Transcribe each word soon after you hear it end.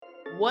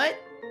What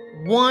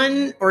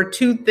one or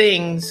two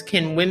things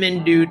can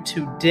women do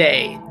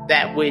today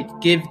that would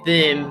give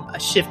them a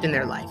shift in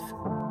their life?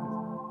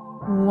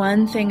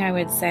 One thing I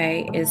would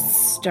say is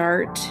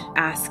start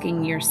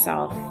asking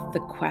yourself the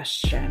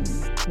question,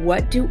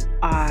 what do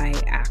I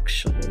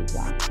actually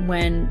want?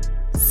 When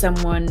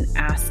someone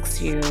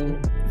asks you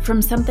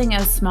from something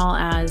as small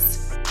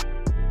as,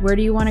 where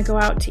do you want to go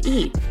out to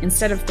eat?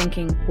 Instead of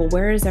thinking, well,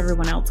 where is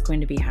everyone else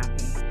going to be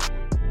happy?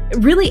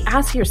 Really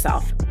ask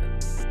yourself,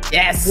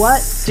 yes,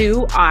 what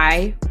do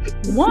I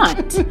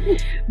want?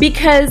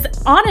 Because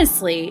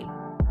honestly,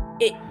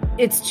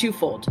 it's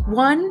twofold.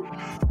 One,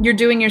 you're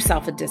doing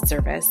yourself a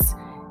disservice.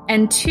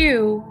 And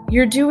two,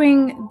 you're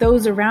doing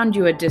those around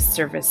you a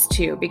disservice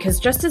too. Because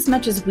just as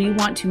much as we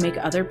want to make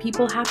other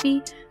people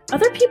happy,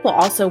 other people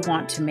also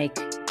want to make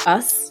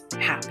us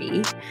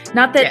happy.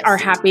 Not that our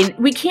happy,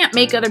 we can't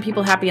make other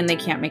people happy and they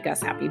can't make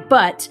us happy,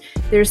 but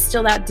there's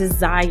still that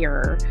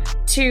desire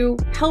to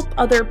help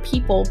other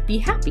people be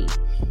happy.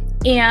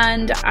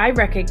 And I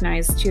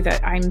recognize too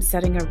that I'm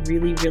setting a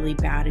really, really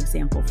bad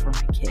example for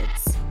my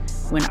kids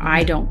when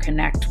I don't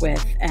connect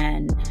with,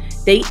 and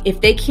if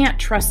they can't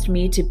trust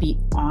me to be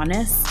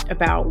honest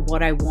about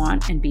what I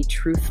want and be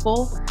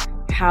truthful,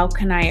 how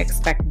can I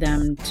expect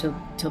them to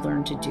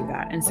learn to do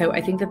that? And so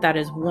I think that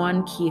is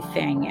one key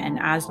thing. And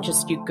as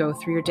just you go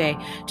through your day,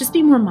 just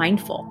be more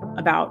mindful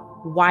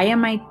about, why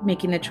am I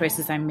making the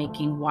choices I'm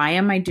making? Why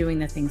am I doing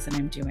the things that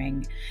I'm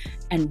doing?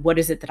 And what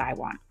is it that I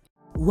want?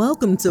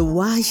 Welcome to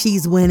Why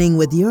She's Winning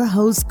with your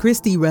host,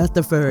 Christy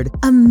Rutherford,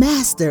 a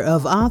master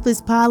of office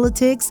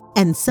politics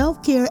and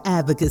self-care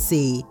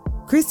advocacy.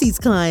 Christy's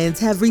clients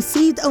have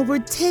received over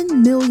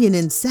 $10 million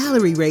in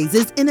salary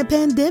raises in a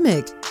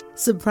pandemic.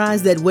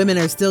 Surprised that women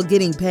are still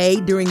getting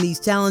paid during these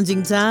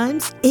challenging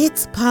times?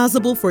 It's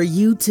possible for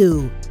you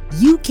too.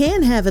 You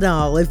can have it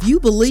all if you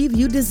believe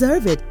you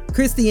deserve it.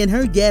 Christy and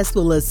her guests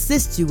will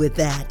assist you with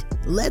that.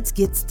 Let's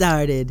get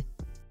started.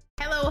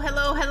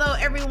 Hello,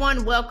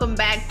 everyone. Welcome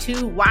back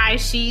to Why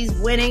She's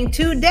Winning.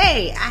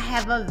 Today, I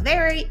have a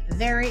very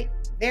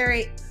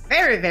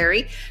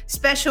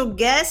special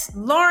guest,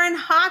 Lauren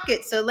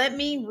Hockett. So let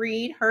me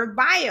read her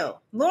bio.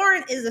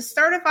 Lauren is a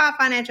certified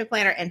financial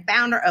planner and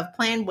founder of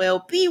Plan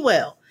Well, Be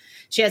Well.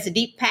 She has a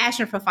deep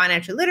passion for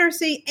financial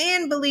literacy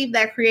and believes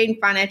that creating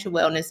financial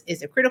wellness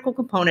is a critical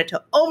component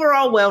to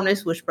overall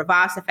wellness, which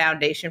provides the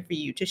foundation for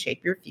you to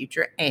shape your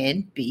future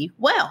and be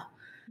well.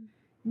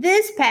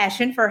 This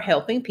passion for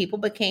helping people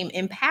became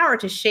empowered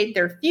to shape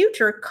their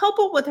future,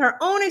 coupled with her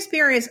own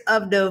experience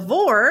of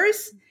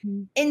divorce,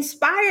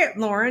 inspired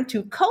Lauren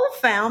to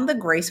co-found The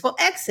Graceful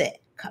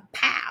Exit,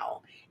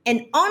 Kapow,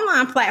 an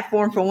online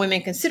platform for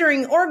women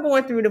considering or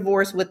going through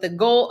divorce with the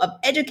goal of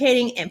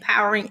educating,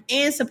 empowering,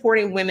 and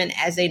supporting women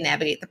as they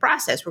navigate the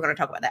process. We're going to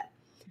talk about that.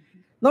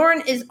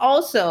 Lauren is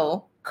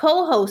also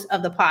co-host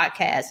of the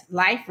podcast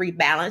Life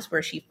Rebalance,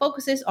 where she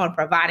focuses on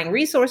providing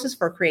resources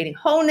for creating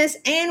wholeness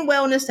and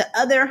wellness to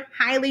other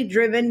highly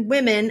driven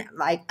women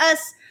like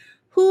us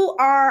who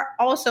are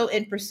also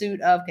in pursuit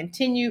of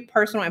continued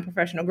personal and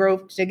professional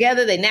growth.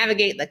 Together, they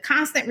navigate the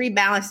constant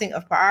rebalancing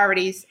of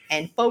priorities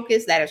and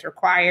focus that is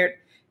required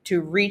to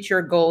reach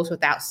your goals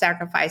without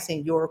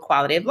sacrificing your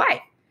quality of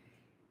life.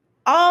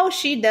 All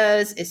she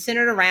does is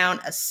centered around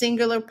a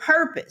singular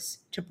purpose: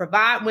 to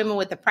provide women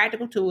with the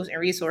practical tools and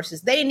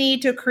resources they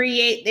need to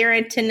create their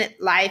intended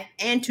life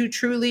and to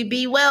truly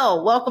be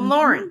well. Welcome,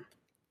 Lauren.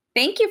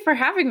 Thank you for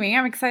having me.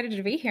 I'm excited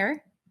to be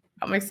here.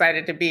 I'm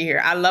excited to be here.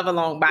 I love a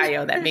long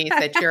bio. That means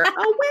that you're a winner.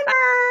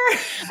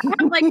 I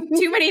have like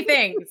too many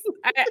things.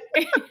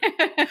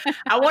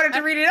 I wanted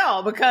to read it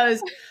all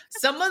because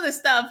some of the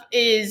stuff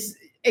is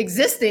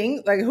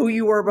existing, like who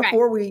you were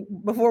before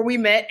we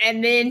met,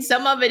 and then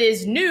some of it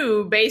is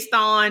new based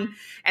on,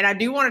 and I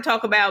do want to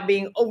talk about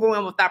being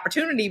overwhelmed with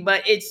opportunity,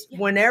 but it's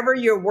whenever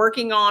you're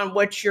working on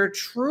what you're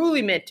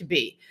truly meant to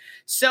be.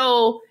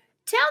 So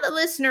tell the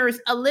listeners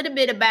a little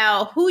bit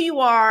about who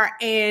you are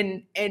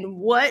and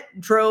what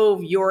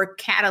drove your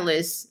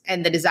catalyst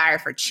and the desire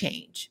for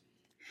change.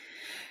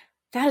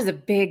 That is a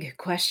big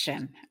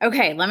question.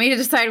 Okay, let me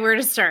decide where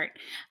to start.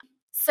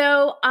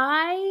 So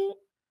I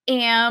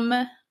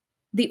am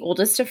the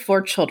oldest of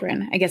 4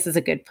 children, I guess is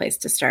a good place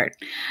to start.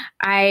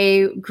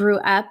 I grew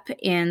up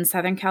in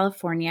Southern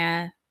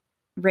California,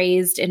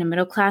 raised in a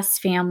middle-class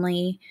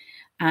family.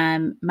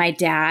 My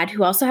dad,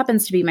 who also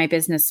happens to be my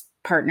business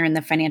partner in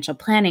the financial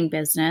planning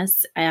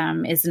business,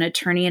 is an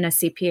attorney and a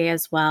CPA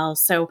as well.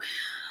 So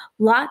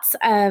lots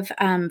of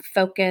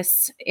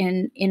focus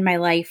in my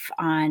life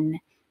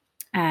on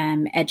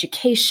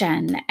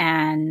education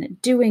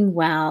and doing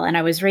well. And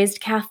I was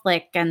raised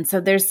Catholic. And so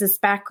there's this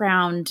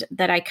background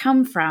that I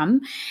come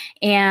from.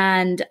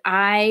 And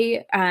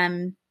I,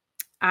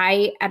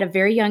 at a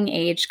very young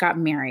age, got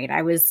married.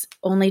 I was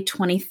only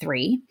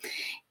 23.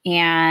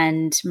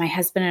 And my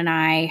husband and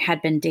I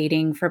had been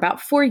dating for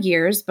about 4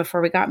 years before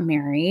we got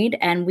married.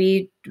 And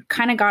we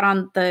kind of got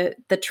on the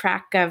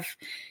track of,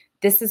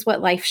 this is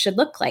what life should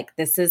look like.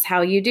 This is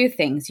how you do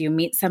things. You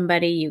meet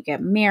somebody, you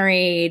get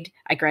married.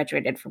 I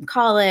graduated from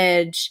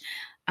college.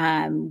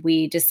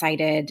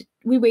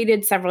 We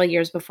waited several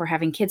years before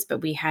having kids,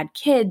 but we had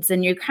kids,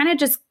 and you're kind of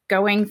just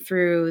going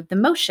through the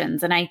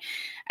motions. And I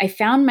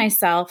found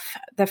myself,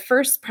 the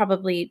first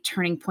probably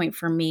turning point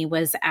for me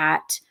was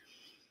at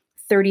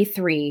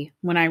 33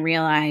 when I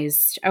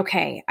realized,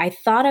 okay, I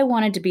thought I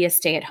wanted to be a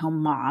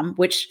stay-at-home mom,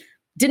 which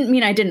didn't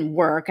mean I didn't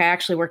work. I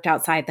actually worked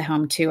outside the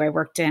home too. I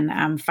worked in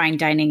fine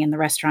dining in the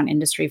restaurant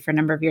industry for a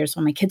number of years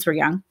when my kids were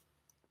young.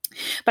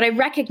 But I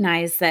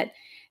recognized that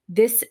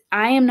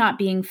I am not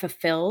being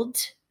fulfilled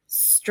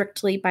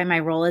strictly by my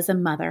role as a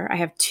mother. I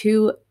have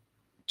 2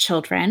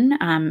 children.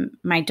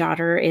 My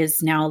daughter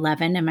is now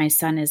 11 and my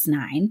son is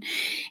 9.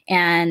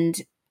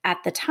 And at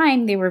the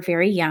time, they were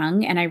very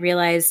young, and I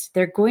realized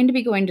they're going to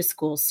be going to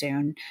school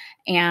soon.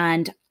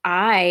 And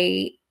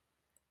I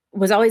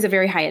was always a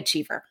very high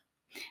achiever.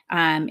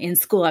 In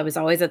school, I was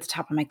always at the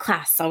top of my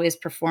class, always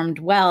performed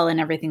well in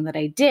everything that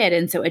I did.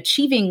 And so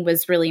achieving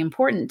was really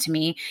important to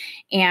me.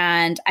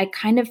 And I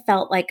kind of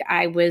felt like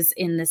I was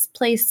in this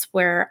place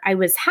where I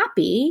was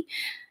happy.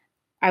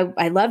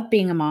 I loved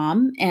being a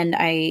mom, and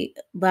I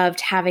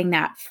loved having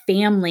that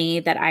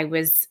family that I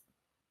was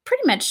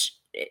pretty much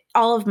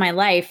all of my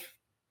life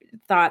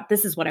thought,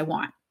 this is what I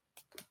want.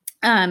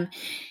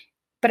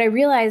 But I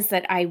realized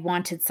that I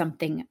wanted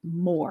something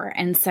more.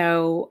 And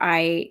so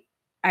I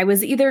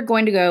was either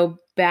going to go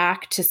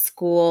back to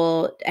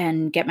school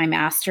and get my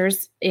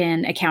master's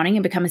in accounting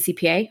and become a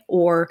CPA,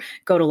 or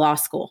go to law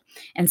school.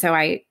 And so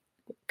I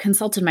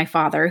consulted my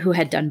father, who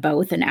had done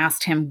both, and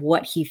asked him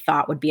what he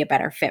thought would be a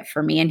better fit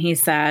for me. And he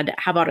said,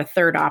 how about a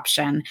third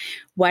option?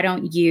 Why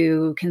don't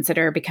you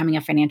consider becoming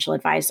a financial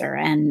advisor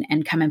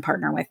and come and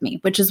partner with me,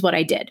 which is what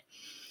I did.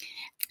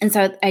 And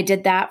so I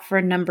did that for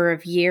a number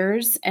of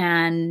years,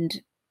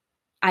 and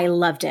I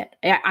loved it.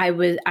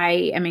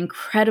 I am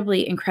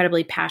incredibly,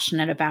 incredibly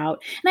passionate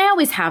about, and I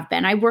always have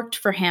been. I worked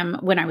for him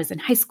when I was in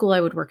high school. I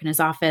would work in his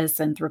office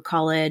and through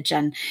college.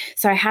 And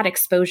so I had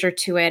exposure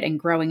to it. And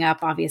growing up,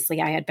 obviously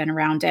I had been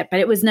around it, but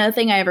it was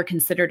nothing I ever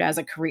considered as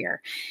a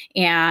career.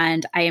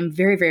 And I am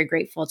very, very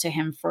grateful to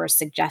him for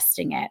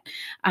suggesting it.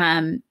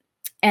 And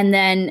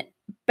then,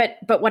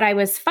 but what I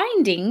was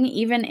finding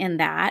even in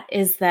that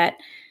is that,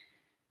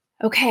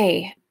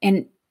 okay,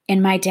 and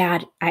my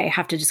dad, I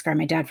have to describe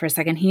my dad for a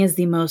second. He is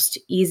the most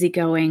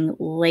easygoing,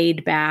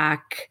 laid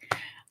back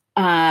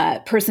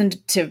person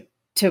to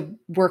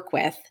work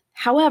with.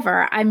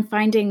 However, I'm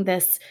finding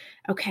this,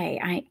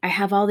 okay, I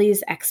have all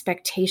these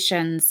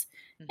expectations,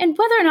 and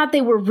whether or not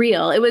they were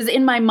real, it was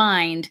in my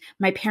mind.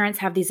 My parents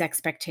have these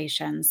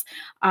expectations.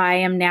 I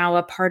am now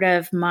a part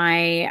of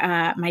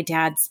my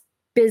dad's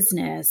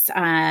business.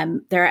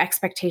 There are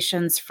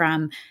expectations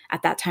from,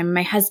 at that time,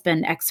 my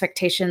husband,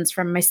 expectations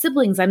from my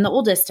siblings. I'm the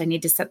oldest. I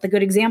need to set the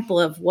good example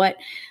of what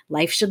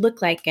life should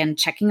look like, and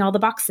checking all the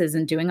boxes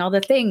and doing all the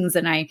things.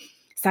 And I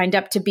signed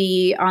up to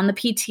be on the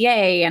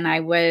PTA, and I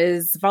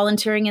was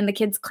volunteering in the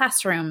kids'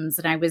 classrooms,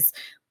 and I was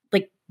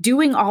like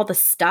doing all the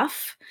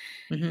stuff,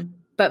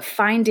 but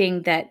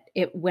finding that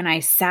when I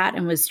sat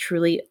and was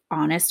truly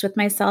honest with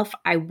myself,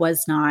 I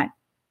was not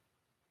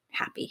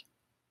happy.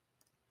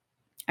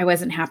 I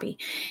wasn't happy.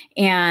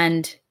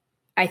 And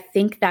I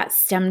think that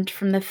stemmed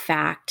from the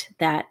fact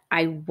that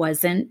I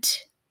wasn't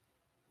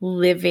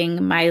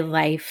living my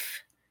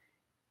life,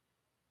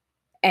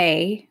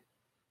 being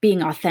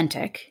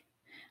authentic.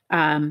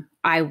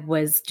 I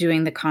was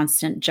doing the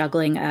constant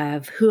juggling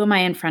of who am I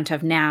in front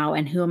of now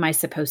and who am I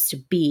supposed to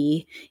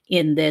be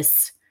in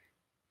this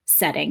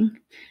setting.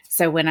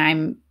 So when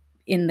I'm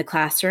in the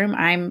classroom,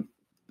 I'm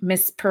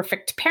Miss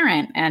Perfect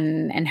Parent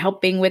and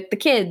helping with the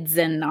kids,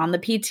 and on the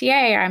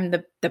PTA, I'm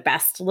the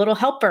best little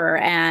helper.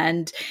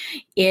 And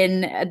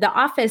in the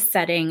office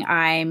setting,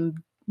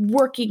 I'm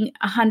working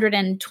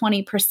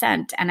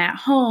 120%. And at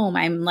home,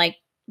 I'm like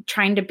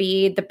trying to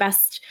be the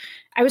best.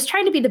 I was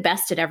trying to be the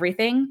best at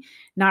everything,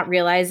 not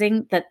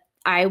realizing that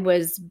I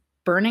was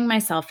burning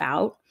myself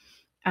out.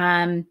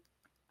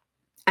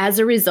 As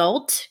a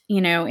result,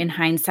 in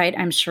hindsight,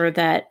 I'm sure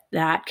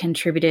that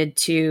contributed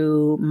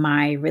to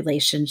my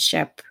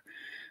relationship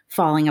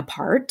falling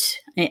apart,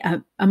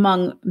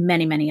 among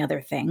many, many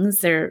other things.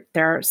 There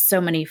are so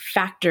many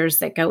factors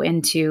that go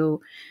into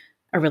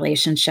a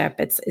relationship.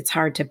 It's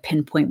hard to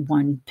pinpoint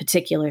one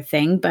particular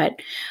thing, but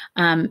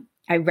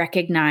I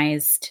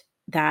recognized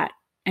that.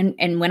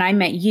 And when I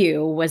met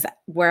you was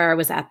where I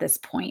was at this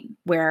point,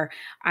 where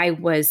I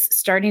was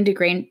starting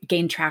to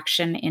gain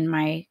traction in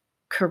my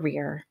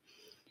career.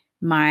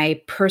 My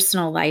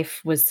personal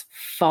life was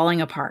falling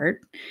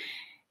apart,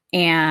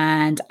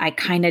 and I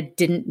kind of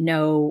didn't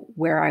know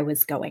where I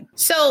was going.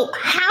 So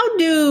how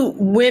do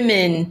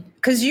women,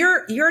 because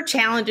your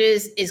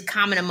challenges is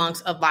common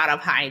amongst a lot of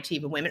high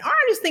achieving women, or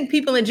I just think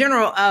people in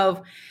general,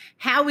 of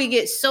how we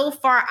get so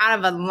far out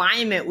of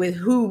alignment with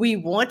who we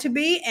want to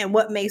be and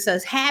what makes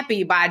us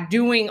happy by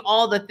doing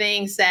all the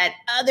things that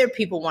other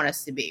people want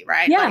us to be,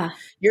 right? Yeah. Like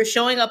you're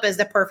showing up as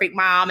the perfect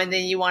mom, and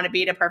then you want to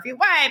be the perfect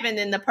wife, and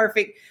then the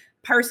perfect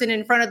person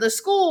in front of the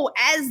school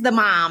as the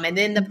mom, and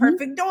then the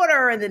perfect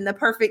daughter, and then the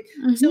perfect.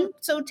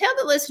 So tell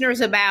the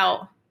listeners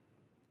about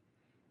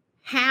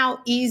how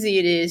easy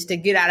it is to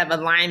get out of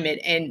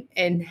alignment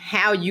and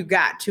how you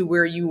got to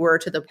where you were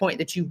to the point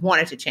that you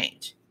wanted to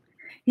change.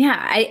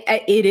 Yeah,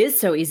 it is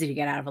so easy to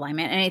get out of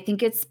alignment. And I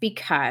think it's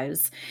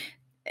because,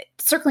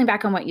 circling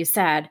back on what you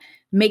said,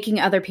 making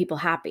other people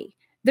happy.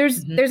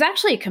 There's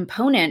actually a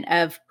component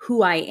of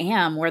who I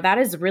am where that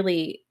is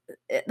really,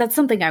 that's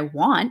something I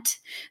want.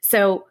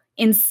 So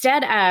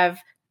instead of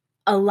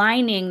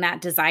aligning that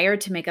desire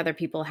to make other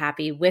people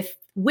happy with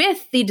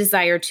the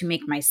desire to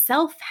make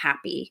myself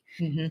happy,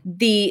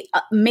 the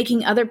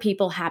making other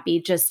people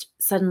happy just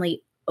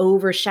suddenly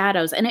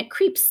overshadows, and it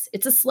creeps.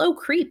 It's a slow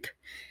creep.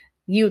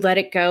 You let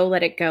it go,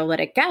 let it go, let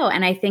it go.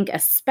 And I think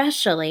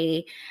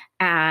especially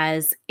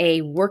as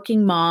a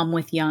working mom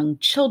with young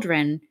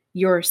children,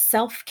 your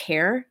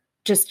self-care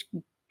just,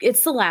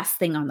 it's the last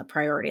thing on the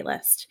priority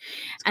list.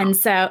 And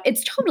so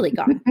it's totally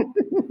gone.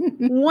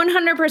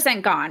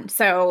 100% gone.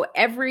 So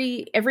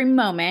every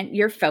moment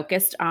you're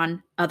focused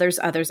on others.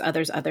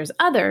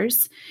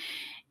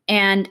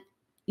 And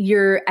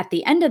you're at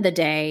the end of the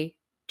day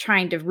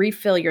trying to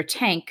refill your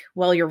tank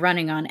while you're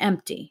running on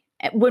empty.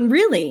 When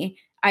really,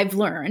 I've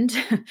learned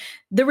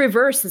the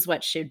reverse is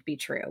what should be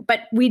true.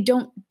 But we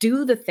don't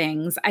do the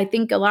things. I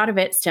think a lot of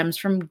it stems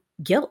from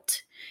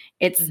guilt.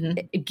 It's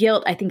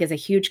guilt, I think, is a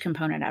huge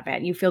component of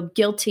it. You feel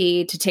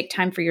guilty to take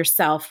time for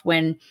yourself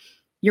when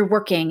you're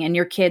working and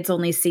your kids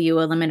only see you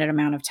a limited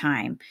amount of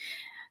time.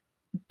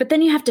 But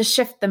then you have to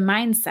shift the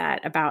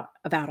mindset about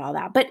all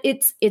that. But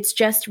it's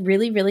just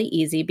really, really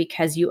easy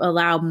because you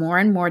allow more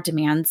and more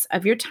demands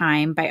of your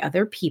time by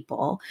other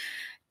people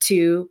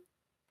to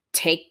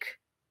take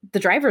the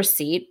driver's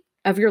seat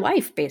of your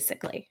life,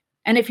 basically.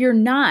 And if you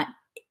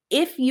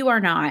are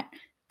not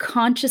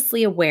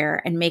consciously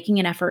aware and making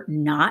an effort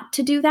not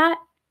to do that,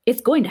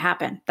 it's going to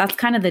happen. That's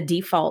kind of the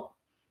default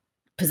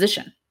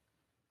position.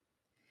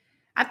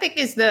 I think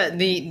it's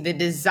the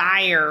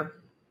desire.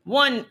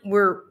 One,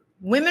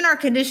 women are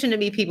conditioned to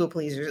be people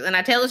pleasers. And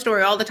I tell the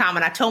story all the time.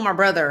 And I told my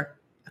brother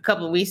a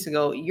couple of weeks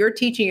ago, you're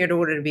teaching your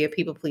daughter to be a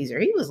people pleaser.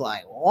 He was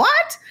like,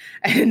 what?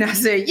 And I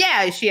said,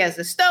 yeah, she has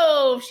the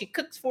stove. She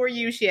cooks for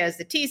you. She has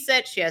the tea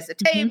set. She has the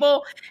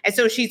table. And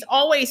so she's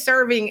always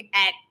serving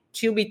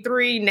she'll be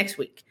 3 next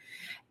week.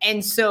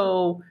 And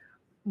so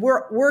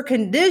we're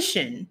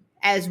conditioned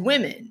as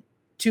women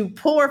to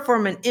pour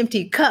from an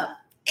empty cup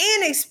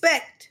and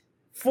expect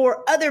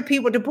for other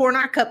people to pour in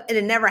our cup, and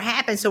it never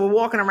happens. So we're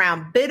walking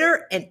around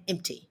bitter and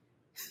empty.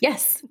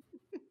 Yes.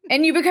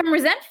 And you become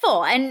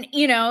resentful. And,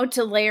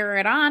 to layer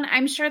it on,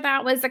 I'm sure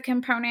that was a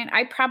component.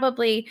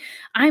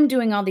 I'm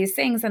doing all these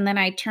things. And then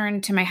I turn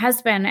to my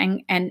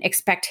husband and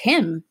expect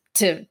him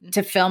to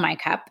fill my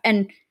cup.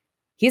 And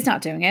he's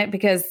not doing it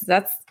because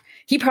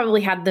he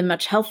probably had the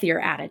much healthier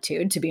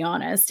attitude, to be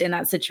honest, in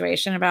that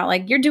situation about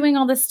like, you're doing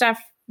all this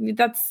stuff.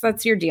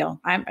 That's your deal.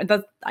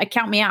 I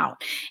count me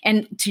out.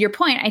 And to your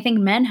point, I think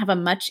men have a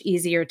much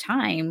easier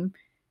time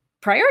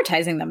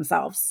prioritizing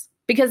themselves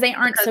because they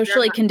aren't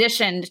socially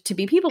conditioned to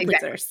be people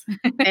pleasers.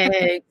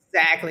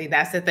 Exactly.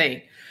 That's the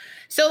thing.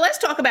 So let's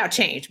talk about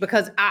change,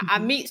 because I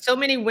meet so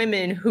many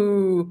women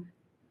who,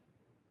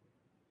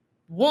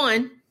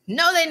 one,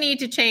 know they need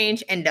to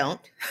change and don't.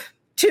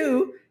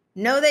 2,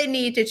 know they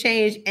need to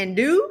change and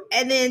do.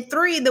 And then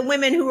 3, the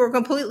women who are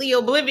completely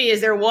oblivious,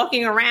 they're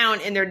walking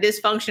around in their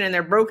dysfunction and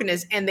their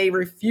brokenness and they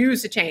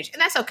refuse to change. And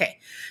that's okay.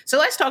 So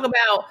let's talk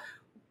about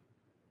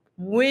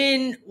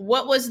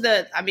what was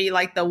the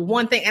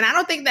one thing, and I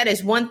don't think that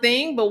is one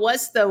thing, but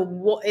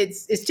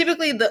it's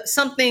typically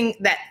something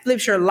that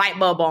flips your light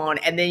bulb on.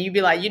 And then you'd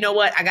be like, you know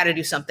what? I got to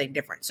do something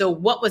different. So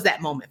what was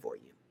that moment for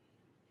you?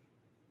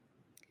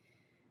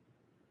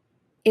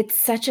 It's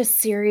such a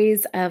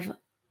series of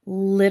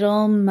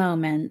little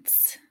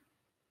moments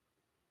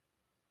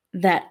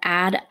that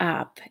add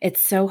up.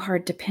 It's so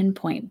hard to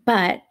pinpoint,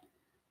 but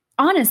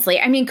honestly,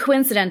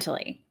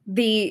 coincidentally,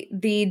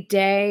 the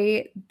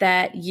day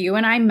that you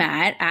and I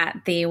met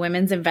at the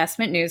Women's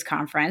Investment News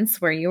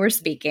Conference where you were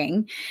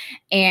speaking,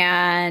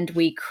 and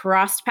we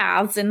crossed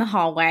paths in the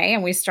hallway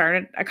and we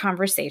started a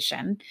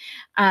conversation,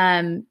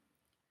 the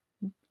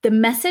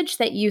message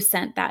that you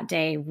sent that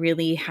day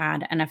really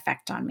had an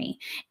effect on me.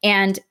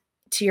 And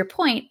to your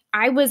point,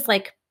 I was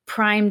like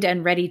primed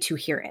and ready to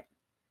hear it.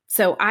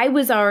 So I'd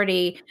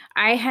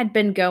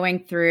been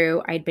going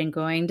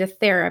to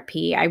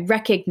therapy. I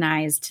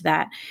recognized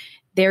that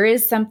there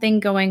is something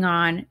going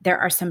on. There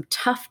are some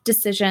tough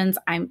decisions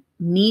I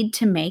need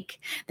to make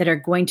that are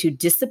going to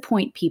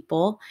disappoint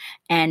people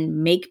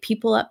and make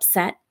people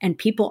upset, and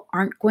people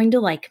aren't going to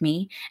like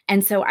me.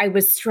 And so I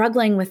was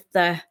struggling with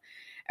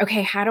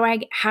okay, how do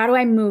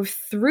I move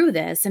through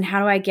this, and how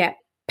do I get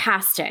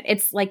past it?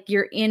 It's like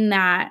you're in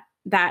that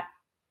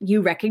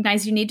you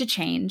recognize you need to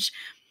change,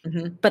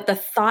 but the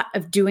thought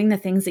of doing the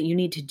things that you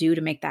need to do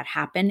to make that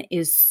happen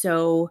is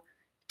so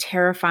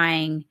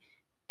terrifying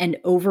and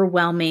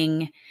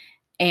overwhelming,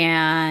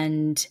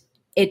 and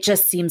it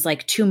just seems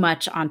like too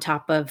much on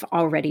top of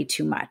already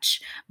too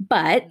much.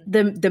 But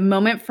the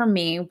moment for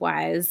me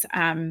was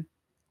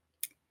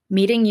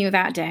meeting you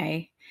that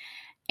day,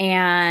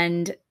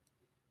 and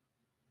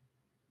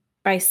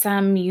by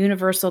some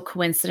universal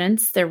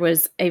coincidence, there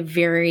was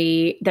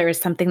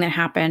something that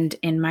happened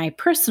in my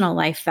personal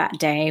life that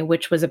day,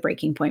 which was a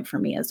breaking point for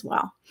me as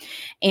well.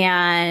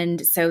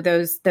 And so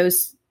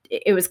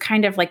it was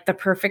kind of like the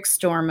perfect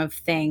storm of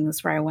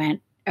things where I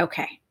went,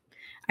 okay,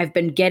 I've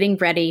been getting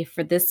ready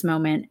for this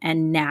moment,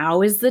 and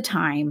now is the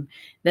time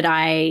that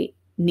I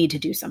need to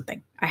do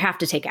something. I have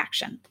to take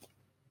action.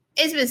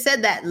 It's been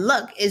said that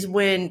luck is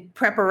when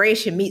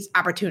preparation meets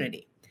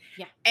opportunity.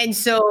 Yeah. And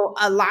so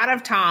a lot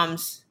of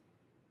times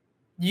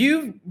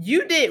you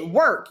did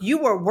work, you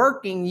were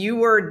working, you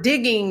were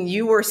digging,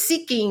 you were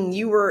seeking,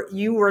 you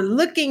were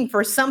looking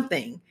for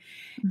something.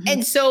 Mm-hmm.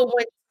 And so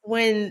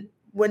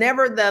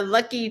whenever the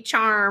lucky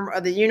charm or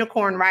the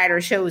unicorn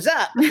rider shows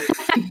up,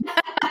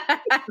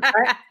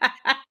 right,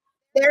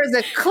 there's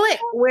a click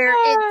where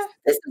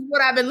this is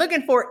what I've been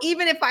looking for,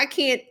 even if I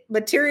can't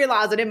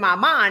materialize it in my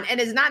mind. And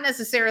it's not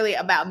necessarily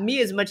about me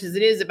as much as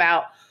it is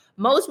about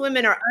most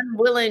women are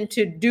unwilling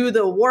to do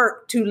the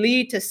work to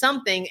lead to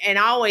something. And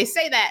I always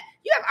say that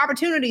you have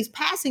opportunities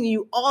passing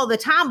you all the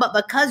time, but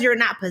because you're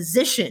not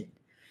positioned,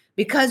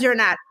 because you're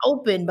not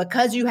open,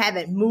 because you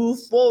haven't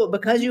moved forward,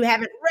 because you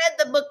haven't read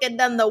the book and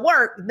done the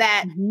work,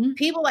 that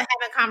people are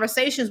having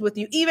conversations with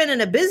you, even in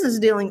a business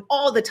dealing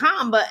all the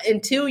time. But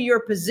until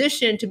you're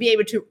positioned to be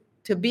able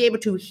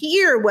to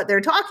hear what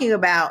they're talking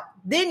about,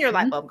 then your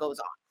light bulb goes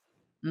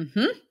on.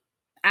 Mm-hmm.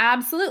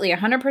 Absolutely.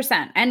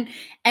 100%.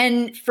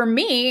 And for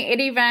me, it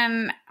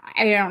even,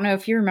 I don't know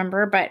if you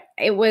remember, but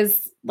it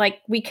was like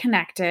we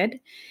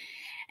connected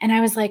and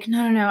I was like,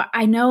 no,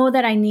 I know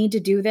that I need to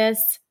do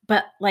this,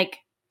 but like,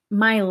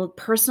 my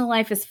personal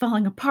life is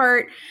falling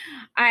apart.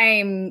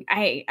 I'm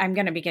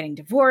going to be getting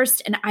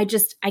divorced and I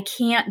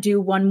can't do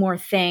one more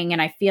thing.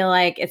 And I feel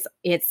like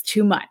it's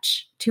too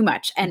much.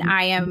 And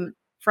I am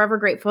forever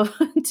grateful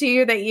to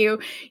you that you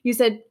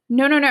said,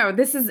 no,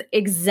 this is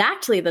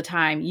exactly the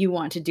time you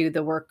want to do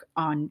the work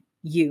on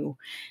you.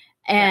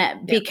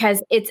 And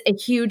because it's a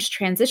huge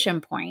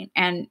transition point.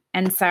 And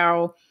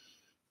so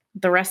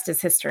the rest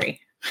is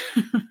history.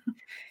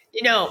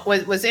 You know,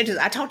 what's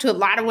interesting, I talked to a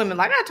lot of women.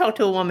 Like I talked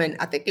to a woman,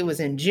 I think it was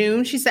in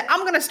June. She said,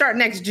 I'm going to start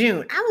next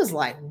June. I was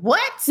like,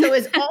 what? So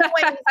it's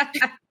always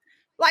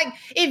like,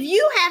 if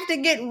you have to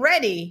get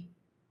ready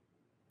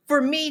for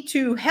me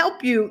to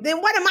help you,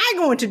 then what am I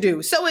going to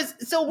do? So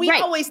we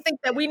always think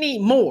that we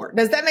need more.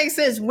 Does that make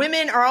sense?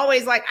 Women are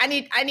always like, I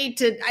need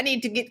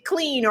to get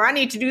clean, or I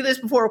need to do this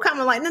before we come.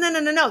 I'm like, no.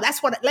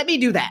 Let me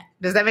do that.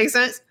 Does that make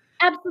sense?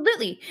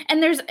 Absolutely.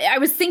 And I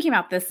was thinking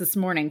about this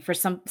morning for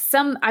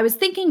I was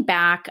thinking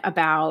back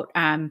about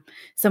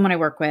someone I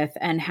work with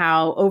and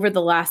how over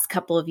the last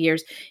couple of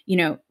years, you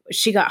know,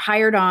 she got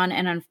hired on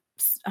and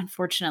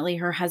unfortunately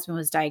her husband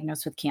was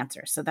diagnosed with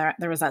cancer. So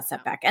there was that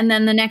setback. And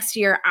then the next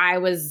year I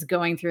was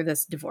going through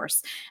this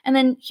divorce. And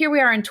then here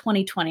we are in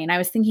 2020. And I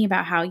was thinking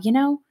about how, you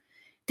know,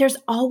 there's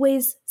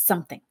always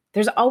something.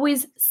 There's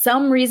always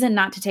some reason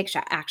not to take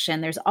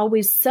action. There's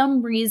always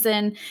some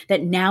reason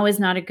that now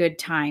is not a good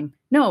time.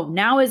 No,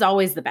 now is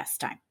always the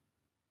best time.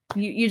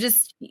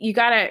 You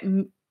got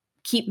to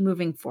keep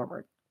moving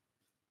forward.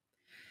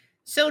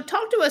 So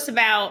talk to us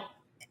about,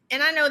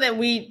 and I know that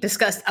we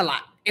discussed a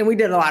lot and we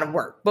did a lot of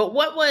work, but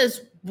what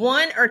was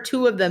one or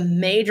two of the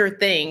major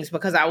things,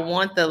 because I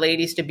want the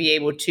ladies to be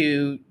able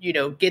to, you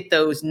know, get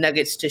those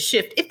nuggets to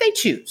shift if they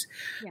choose.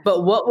 Yeah.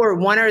 But what were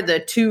one or the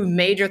two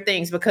major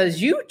things?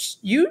 Because you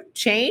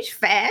changed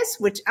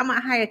fast, which I'm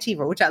a high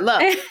achiever, which I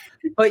love,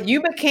 but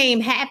you became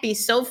happy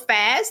so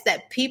fast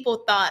that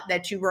people thought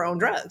that you were on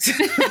drugs,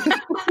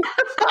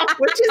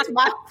 which is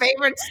my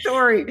favorite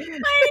story.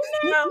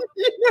 I know.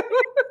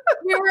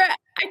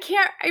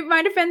 It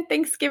might have been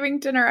Thanksgiving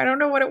dinner. I don't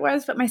know what it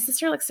was, but my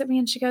sister looks at me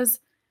and she goes,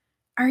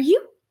 "Are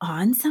you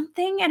on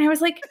something?" And I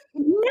was like,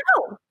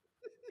 no.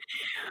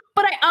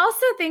 But I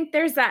also think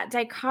there's that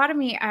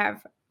dichotomy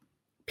of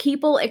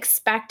people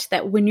expect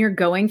that when you're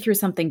going through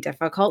something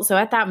difficult. So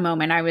at that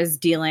moment, I was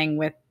dealing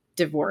with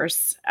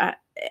divorce.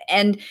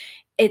 And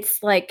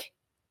it's like,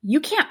 you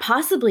can't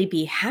possibly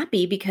be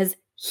happy because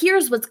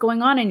here's what's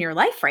going on in your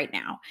life right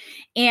now.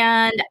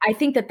 And I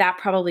think that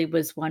probably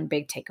was one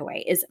big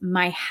takeaway is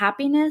my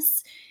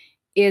happiness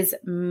is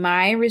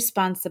my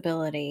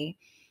responsibility.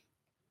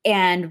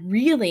 And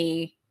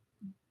really,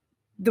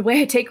 the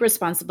way I take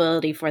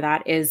responsibility for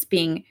that is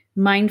being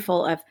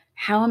mindful of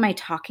how am I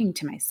talking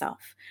to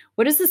myself?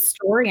 What is the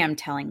story I'm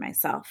telling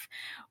myself?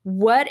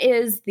 What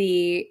is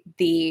the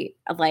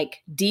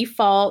like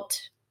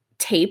default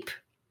tape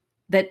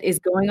that is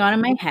going on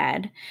in my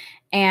head?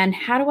 And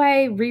how do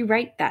I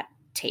rewrite that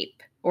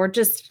tape or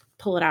just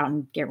pull it out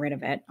and get rid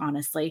of it,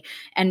 honestly,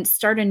 and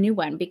start a new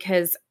one?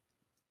 Because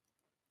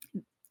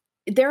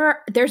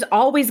there's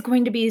always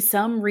going to be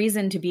some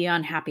reason to be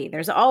unhappy.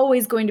 There's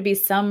always going to be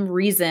some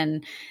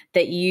reason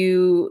that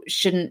you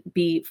shouldn't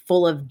be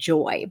full of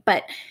joy.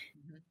 But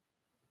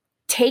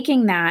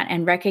taking that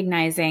and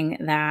recognizing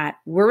that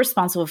we're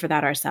responsible for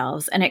that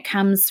ourselves. And it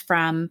comes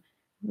from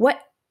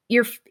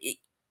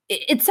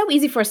it's so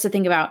easy for us to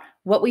think about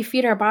what we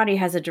feed our body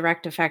has a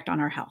direct effect on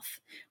our health.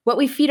 What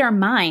we feed our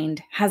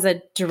mind has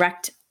a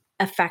direct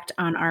effect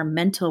on our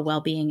mental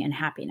well-being and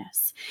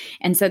happiness.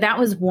 And so that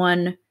was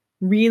one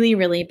really,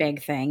 really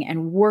big thing.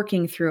 And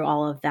working through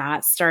all of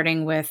that,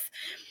 starting with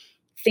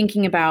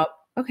thinking about,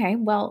 okay,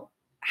 well,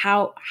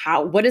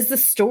 what is the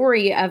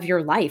story of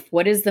your life?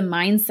 What is the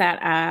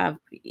mindset of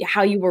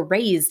how you were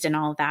raised and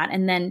all of that?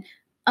 And then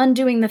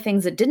undoing the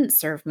things that didn't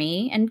serve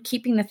me and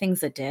keeping the things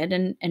that did,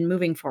 and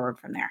moving forward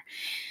from there.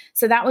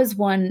 So that was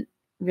one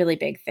really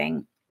big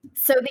thing.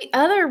 So the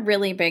other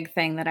really big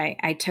thing that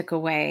I took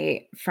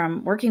away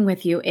from working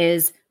with you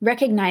is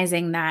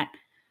recognizing that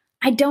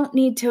I don't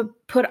need to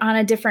put on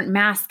a different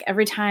mask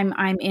every time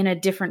I'm in a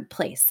different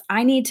place.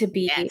 I need to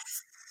be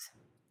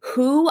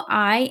who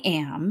I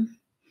am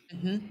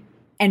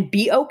and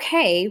be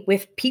okay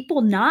with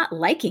people not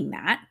liking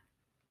that,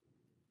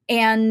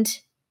 and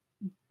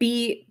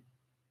be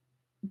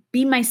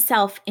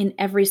myself in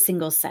every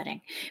single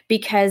setting.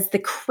 Because the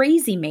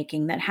crazy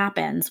making that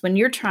happens when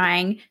you're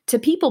trying to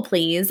people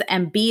please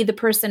and be the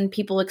person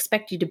people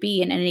expect you to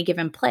be in any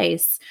given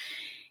place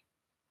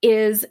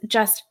is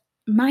just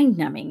mind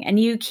numbing, and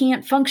you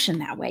can't function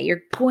that way.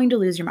 You're going to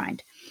lose your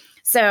mind.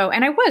 So,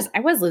 and I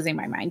was losing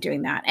my mind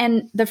doing that.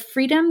 And the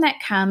freedom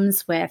that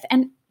comes with,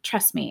 and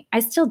trust me,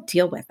 I still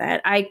deal with it.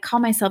 I call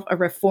myself a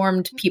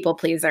reformed people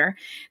pleaser.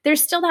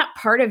 There's still that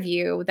part of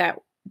you that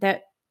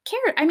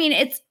care. I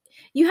mean,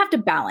 you have to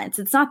balance.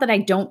 It's not that I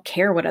don't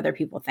care what other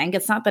people think.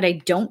 It's not that I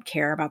don't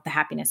care about the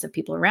happiness of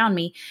people around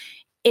me.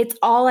 It's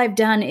all I've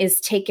done is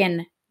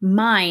taken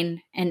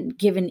mine and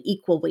given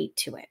equal weight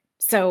to it.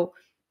 So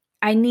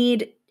I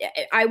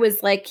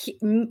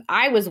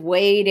was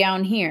way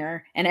down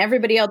here and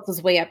everybody else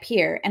was way up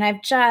here. And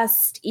I've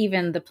just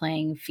evened the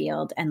playing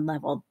field and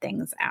leveled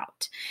things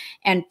out.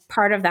 And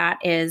part of that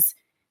is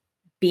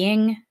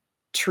being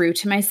true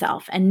to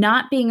myself and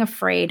not being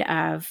afraid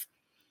of,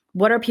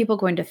 what are people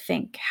going to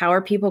think? How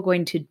are people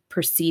going to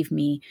perceive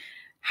me?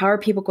 How are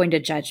people going to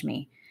judge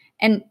me?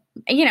 And,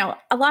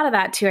 a lot of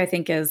that too, I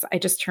think, is I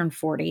just turned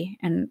 40,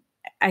 and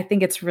I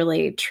think it's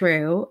really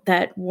true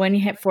that when you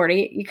hit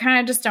 40, you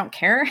kind of just don't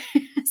care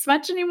as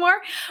much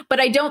anymore. But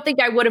I don't think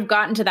I would have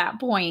gotten to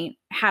that point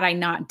had I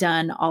not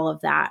done all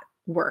of that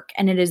work.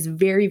 And it is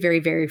very,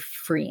 very, very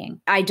freeing.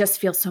 I just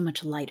feel so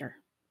much lighter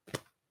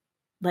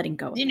letting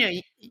go.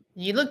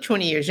 You look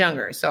 20 years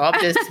younger. So I'm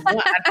going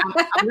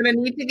to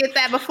need to get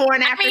that before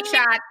and after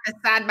shot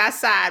side by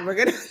side. We're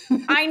going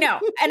to. I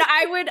know. And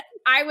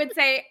I would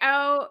say,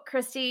 oh,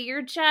 Christy,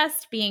 you're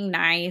just being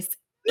nice.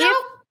 No.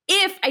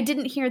 If I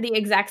didn't hear the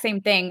exact same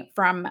thing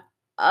from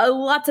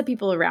lots of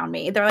people around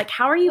me, they're like,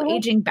 how are you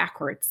aging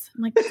backwards?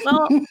 I'm like,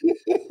 well,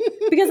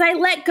 because I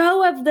let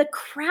go of the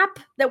crap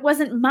that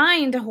wasn't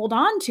mine to hold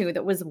on to,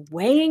 that was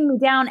weighing me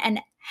down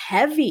and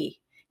heavy.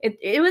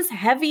 It was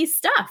heavy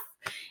stuff,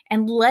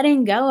 and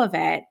letting go of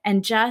it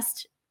and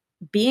just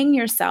being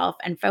yourself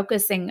and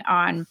focusing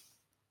on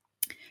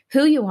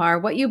who you are,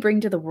 what you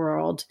bring to the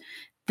world,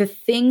 the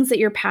things that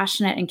you're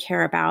passionate and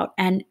care about,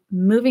 and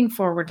moving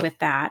forward with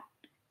that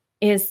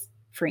is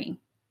freeing,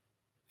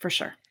 for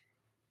sure.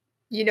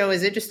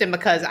 It's interesting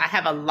because I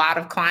have a lot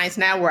of clients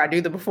now where I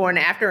do the before and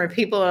after, and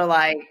people are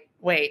like,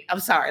 wait, I'm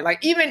sorry.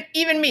 Like even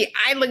me,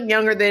 I look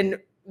younger than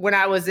when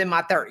I was in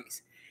my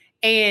 30s.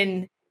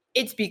 And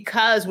it's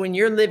because when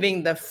you're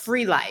living the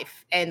free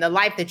life and the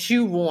life that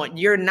you want,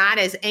 you're not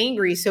as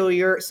angry. So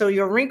your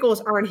wrinkles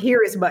aren't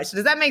here as much.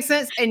 Does that make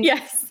sense? And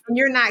yes,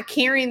 you're not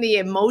carrying the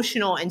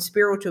emotional and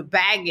spiritual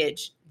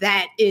baggage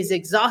that is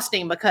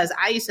exhausting, because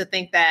I used to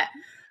think that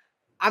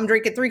I'm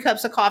drinking 3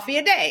 cups of coffee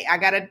a day. I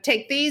got to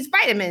take these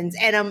vitamins,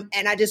 and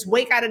I just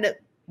wake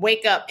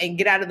up and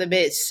get out of the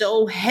bed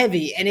so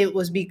heavy. And it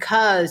was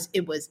because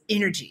it was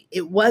energy.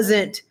 It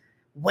wasn't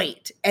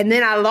weight. And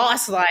then I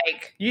lost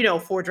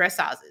 4 dress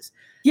sizes.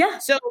 Yeah.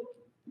 So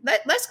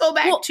let's go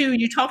back to,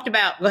 you talked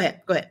about, go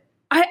ahead.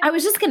 I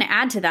was just going to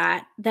add to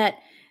that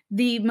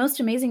the most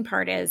amazing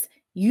part is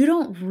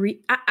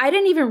I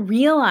didn't even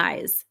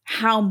realize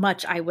how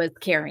much I was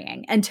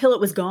carrying until it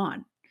was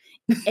gone.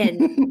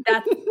 And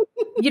that's,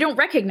 you don't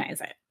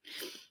recognize it.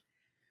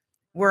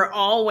 We're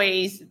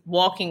always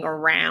walking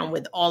around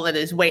with all of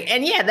this weight.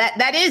 And yeah,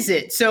 that is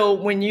it. So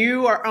when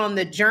you are on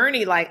the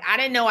journey, I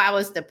didn't know I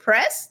was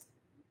depressed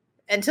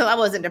until I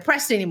wasn't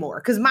depressed anymore.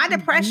 Because my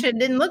depression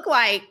didn't look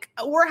like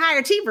we're high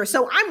achiever.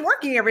 So I'm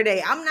working every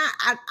day. I'm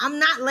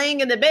not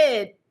laying in the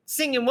bed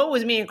singing "What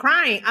Was Me" and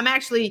crying. I'm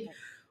actually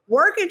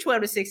working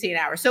 12 to 16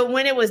 hours. So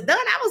when it was done,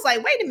 I was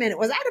like, wait a minute,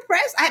 was I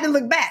depressed? I had to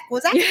look back.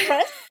 Was I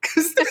depressed?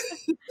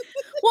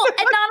 Well,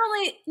 and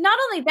not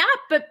only that,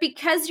 but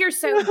because you're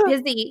so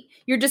busy,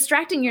 you're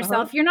distracting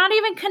yourself. You're not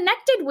even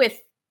connected with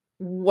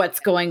what's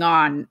going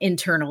on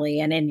internally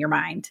and in your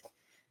mind.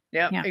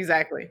 Yeah,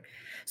 exactly.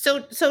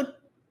 So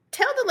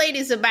tell the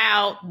ladies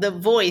about the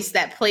voice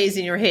that plays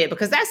in your head,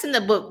 because that's in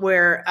the book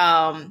where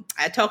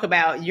I talk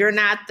about you're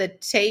not the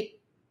tape,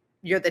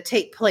 you're the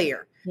tape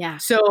player. Yeah.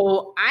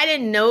 So I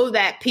didn't know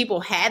that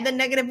people had the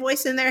negative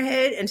voice in their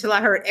head until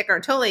I heard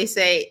Eckhart Tolle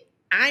say,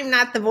 I'm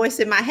not the voice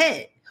in my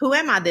head. who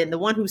am I then? The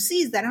one who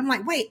sees that. I'm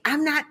like, wait,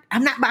 I'm not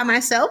by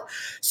myself.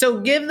 So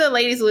give the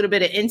ladies a little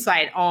bit of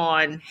insight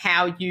on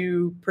how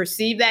you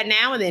perceive that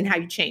now and then how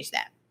you change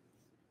that.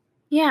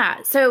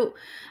 Yeah. So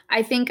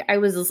I think I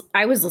was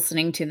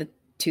listening to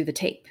the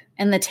tape,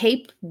 and the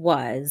tape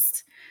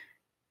was,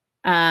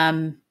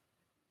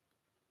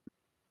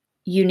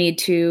 you need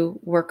to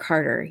work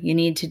harder. You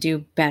need to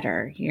do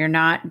better. You're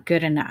not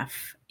good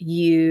enough.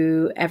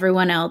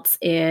 Everyone else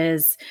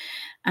is,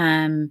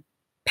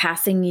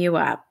 passing you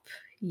up.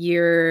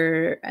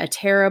 You're a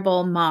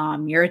terrible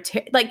mom. You're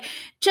like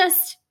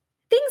just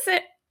things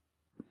that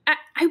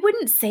I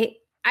wouldn't say.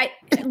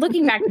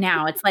 Looking back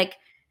now, it's like,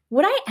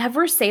 would I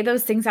ever say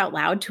those things out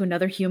loud to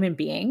another human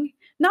being?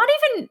 Not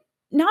even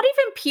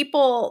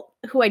people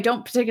who I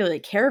don't particularly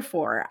care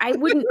for. I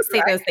wouldn't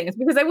say those things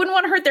because I wouldn't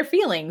want to hurt their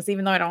feelings,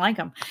 even though I don't like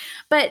them.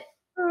 But,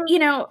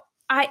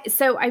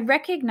 so I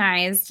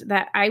recognized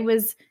that I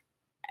was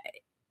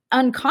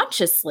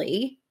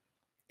unconsciously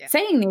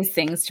saying these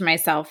things to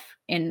myself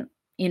in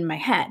my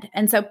head.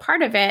 And so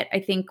part of it, I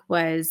think,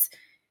 was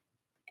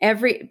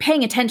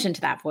paying attention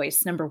to that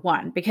voice, number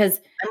one,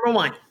 because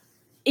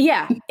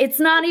it's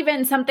not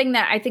even something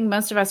that I think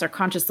most of us are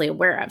consciously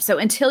aware of. So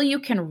until you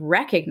can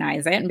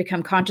recognize it and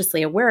become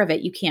consciously aware of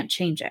it, you can't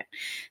change it.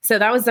 So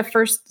that was the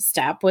first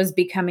step, was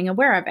becoming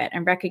aware of it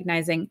and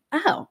recognizing,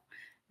 oh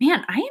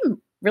man, I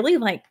am really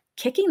like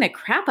kicking the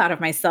crap out of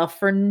myself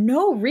for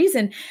no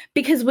reason.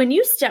 Because when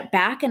you step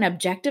back and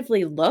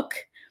objectively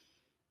look,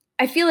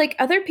 I feel like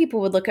other people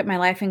would look at my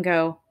life and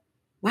go,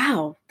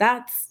 wow,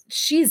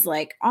 she's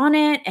like on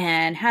it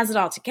and has it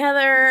all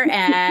together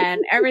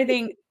and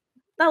everything.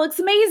 That looks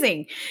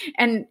amazing.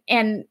 And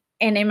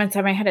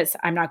inside my head, it's,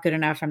 I'm not good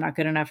enough. I'm not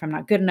good enough. I'm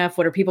not good enough.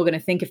 What are people going to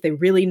think if they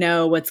really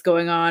know what's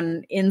going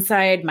on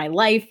inside my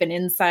life and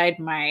inside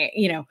my,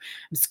 I'm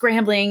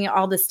scrambling,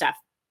 all this stuff.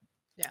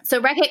 Yeah.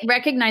 So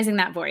recognizing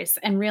that voice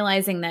and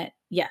realizing that,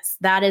 yes,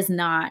 that is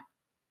not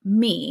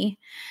me.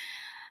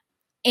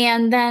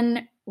 And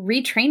then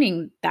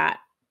retraining that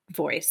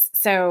voice.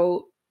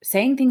 So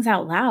saying things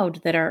out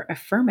loud that are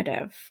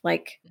affirmative,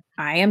 like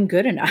I am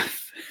good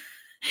enough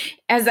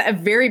as a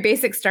very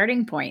basic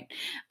starting point.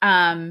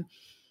 And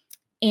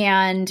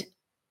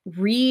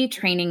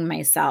retraining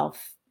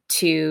myself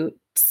to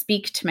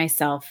speak to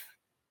myself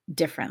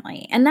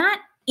differently. And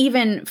that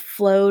even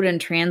flowed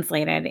and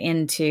translated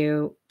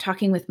into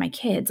talking with my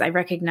kids. I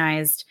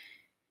recognized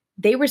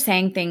they were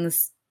saying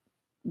things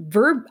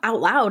out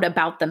loud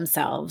about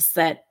themselves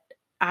that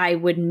I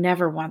would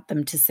never want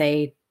them to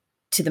say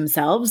to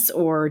themselves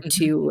or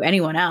to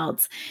anyone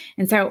else.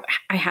 And so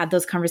I had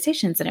those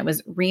conversations and it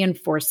was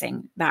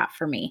reinforcing that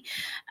for me.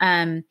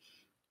 And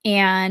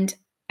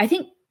I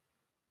think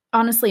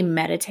honestly,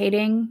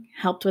 meditating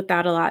helped with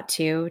that a lot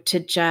too, to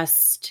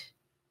just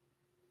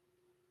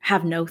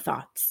have no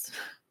thoughts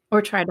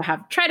or try to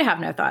have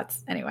no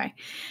thoughts anyway.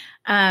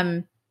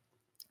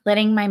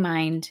 Letting my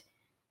mind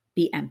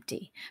be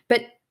empty,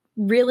 but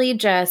really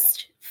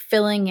just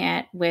filling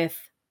it with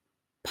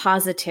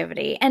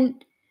positivity.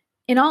 And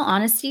in all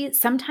honesty,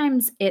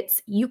 sometimes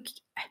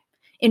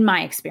in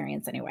my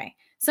experience anyway,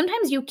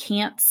 sometimes you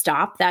can't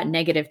stop that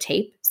negative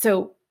tape.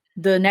 So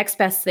the next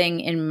best thing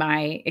in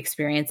my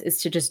experience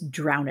is to just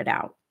drown it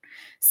out.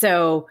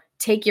 So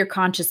take your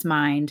conscious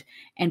mind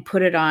and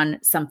put it on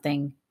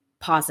something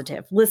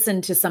positive.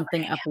 Listen to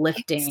something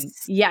uplifting.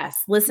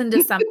 Yes. Listen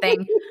to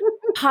something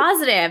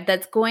positive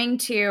that's going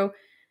to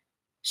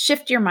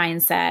shift your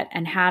mindset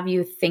and have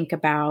you think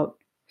about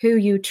who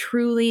you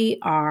truly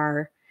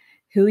are,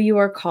 who you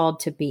are called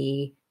to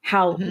be,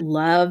 how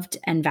loved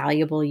and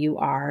valuable you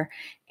are,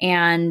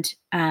 and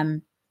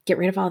get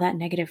rid of all that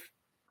negative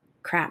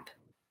crap.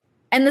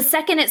 And the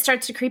second it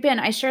starts to creep in,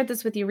 I shared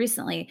this with you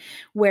recently,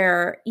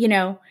 where,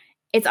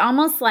 it's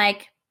almost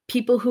like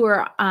people who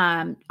are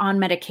on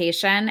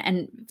medication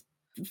and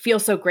feel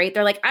so great.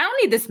 They're like, I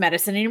don't need this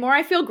medicine anymore.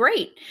 I feel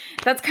great.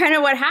 That's kind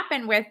of what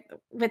happened with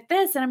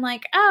this. And I'm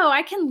like, oh,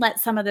 I can let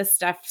some of this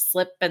stuff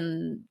slip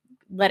and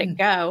let it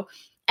go.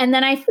 And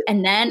then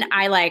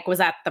I like was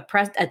at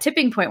a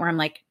tipping point where I'm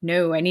like,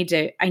 no, I need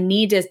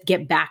to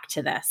get back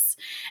to this.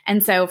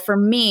 And so for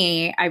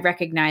me, I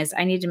recognized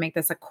I need to make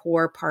this a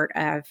core part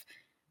of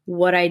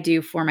what I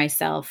do for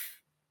myself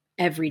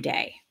every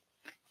day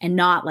and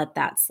not let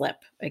that slip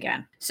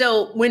again.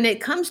 So when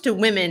it comes to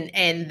women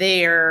and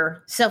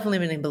their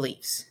self-limiting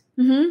beliefs,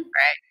 right?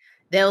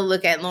 They'll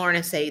look at Lauren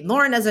and say,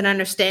 Lauren doesn't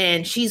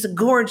understand. She's a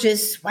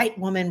gorgeous white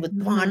woman with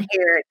blonde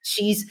hair.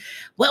 She's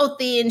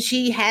wealthy and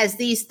she has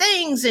these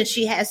things and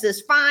she has this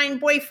fine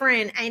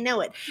boyfriend. I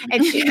know it.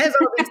 And she has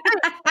all these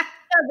things. She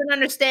doesn't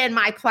understand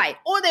my plight.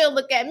 Or they'll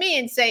look at me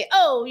and say,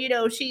 oh,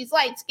 she's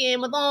light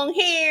skinned with long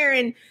hair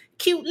and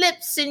cute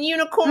lips and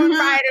unicorn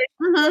riders.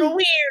 A little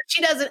weird.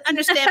 She doesn't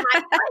understand my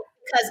plight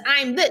because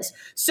I'm this.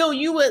 So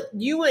you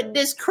would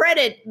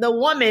discredit the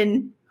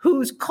woman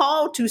who's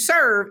called to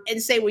serve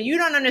and say, well, you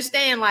don't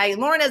understand, like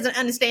Lauren doesn't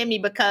understand me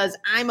because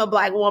I'm a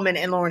Black woman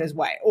and Lauren is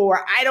white,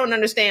 or I don't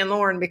understand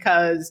Lauren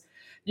because,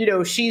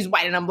 she's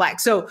white and I'm Black.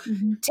 So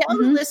tell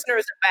the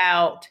listeners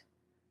about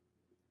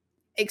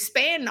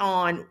expand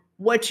on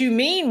what you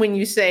mean when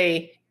you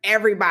say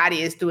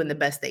everybody is doing the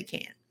best they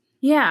can.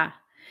 Yeah.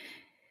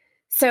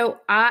 So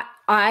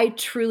I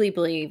truly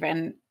believe,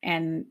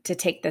 and to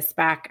take this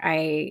back,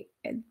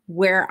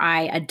 where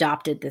I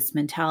adopted this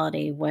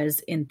mentality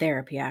was in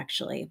therapy,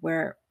 actually,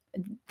 where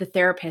the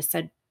therapist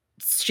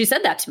she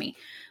said that to me,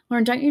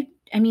 Lauren, don't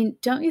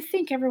you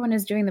think everyone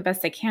is doing the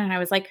best they can? And I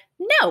was like,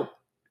 no,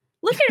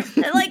 look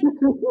at like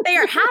they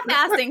are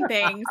half-assing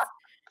things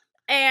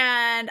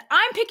and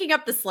I'm picking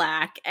up the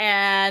slack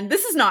and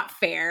this is not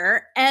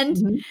fair. And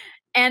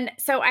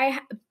so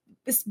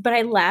but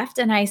I left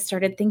and I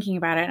started thinking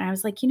about it and I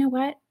was like, you know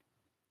what?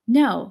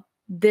 No,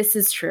 this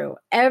is true.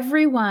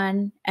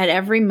 Everyone at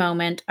every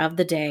moment of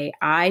the day,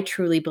 I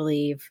truly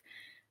believe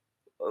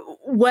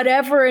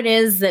whatever it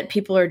is that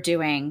people are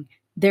doing,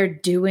 they're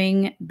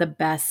doing the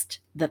best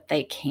that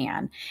they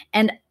can.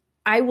 And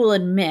I will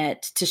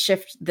admit, to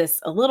shift this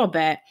a little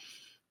bit,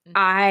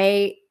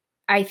 I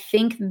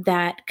think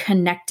that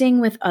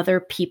connecting with other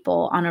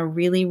people on a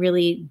really,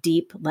 really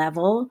deep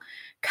level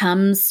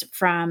comes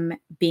from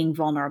being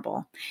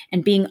vulnerable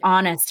and being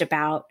honest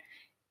about,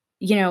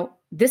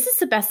 this is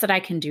the best that I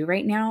can do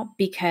right now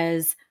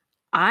because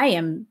I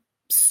am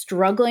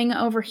struggling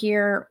over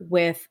here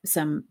with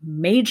some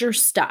major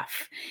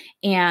stuff.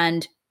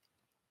 And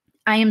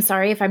I am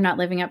sorry if I'm not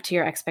living up to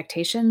your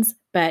expectations,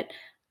 but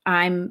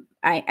I'm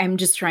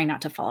just trying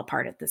not to fall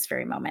apart at this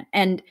very moment.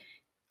 And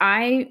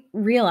I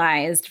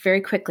realized very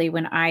quickly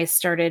when I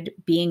started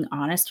being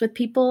honest with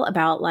people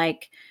about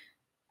like,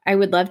 I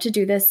would love to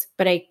do this,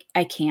 but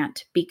I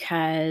can't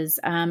because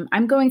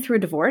I'm going through a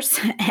divorce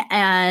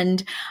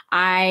and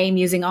I'm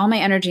using all my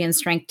energy and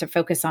strength to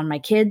focus on my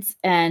kids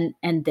and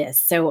this.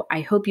 So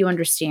I hope you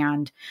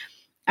understand.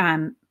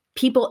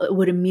 People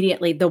would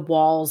immediately, the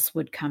walls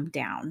would come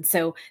down.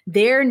 So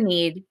their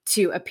need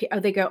to appear,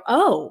 they go,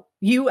 oh,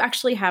 you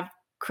actually have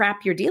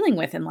crap you're dealing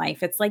with in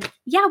life. It's like,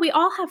 yeah, we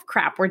all have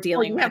crap we're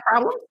dealing with.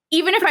 Problems?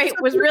 Even if I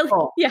was really,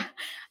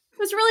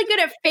 was really good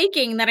at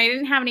faking that I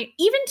didn't have any,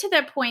 even to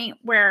the point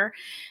where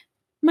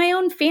my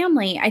own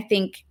family, I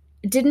think,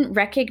 didn't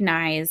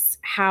recognize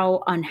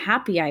how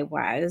unhappy I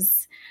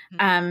was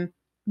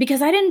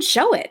because I didn't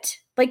show it.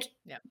 Like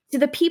to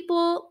the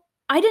people,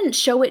 I didn't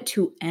show it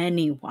to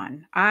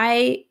anyone.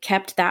 I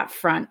kept that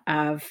front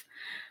of,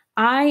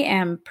 I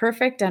am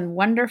perfect and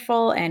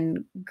wonderful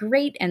and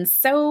great and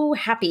so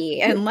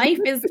happy and life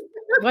is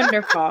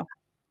wonderful.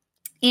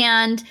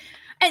 And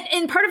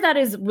part of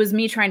that was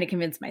me trying to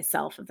convince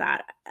myself of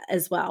that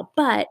as well.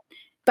 But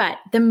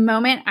the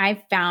moment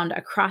I found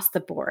across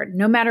the board,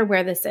 no matter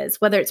where this is,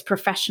 whether it's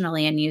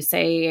professionally and you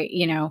say,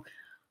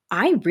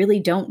 I really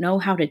don't know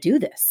how to do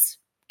this.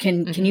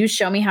 Can you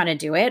show me how to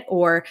do it?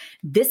 Or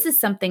this is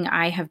something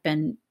I have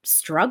been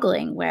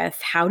struggling with.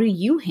 How do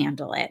you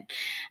handle it?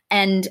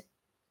 And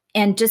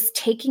just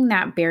taking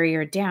that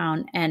barrier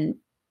down, and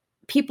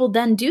people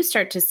then do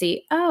start to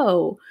see,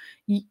 oh,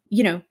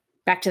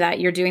 back to that,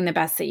 you're doing the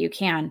best that you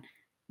can.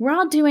 We're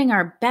all doing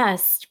our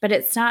best, but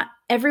it's not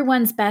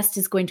everyone's best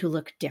is going to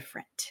look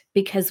different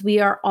because we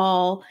are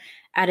all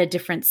at a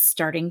different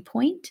starting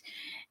point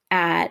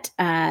at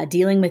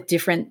dealing with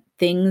different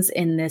things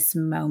in this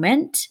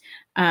moment.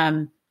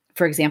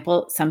 For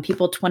example, some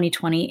people,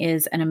 2020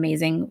 is an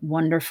amazing,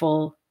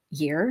 wonderful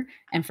year.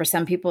 And for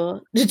some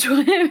people,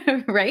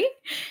 right?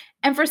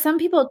 And for some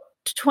people,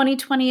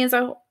 2020 is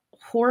a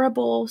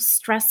horrible,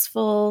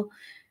 stressful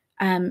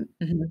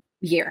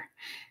year.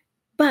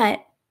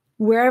 But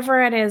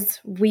wherever it is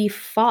we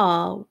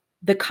fall,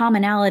 the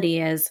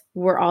commonality is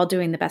we're all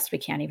doing the best we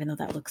can, even though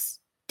that looks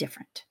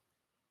different.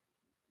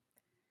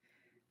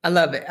 I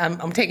love it.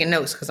 I'm taking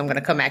notes because I'm going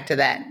to come back to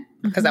that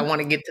because I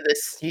want to get to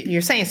this.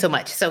 You're saying so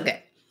much. It's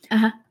okay.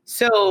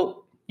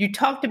 So you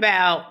talked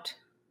about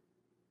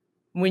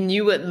when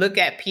you would look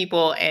at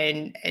people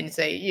and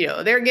say,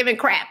 they're giving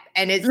crap,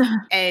 and it's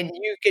and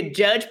you could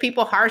judge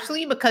people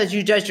harshly because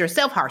you judge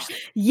yourself harshly.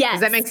 Yes.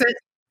 Does that make sense?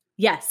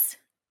 Yes.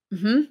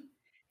 And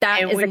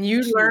when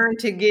you learn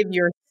to give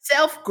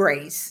yourself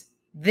grace,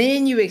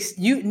 then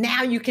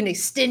you can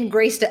extend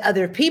grace to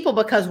other people,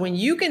 because when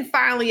you can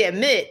finally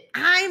admit,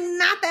 I'm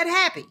not that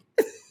happy.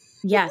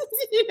 Yes.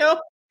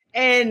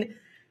 And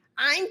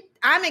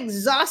I'm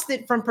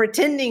exhausted from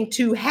pretending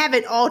to have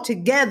it all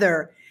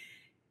together.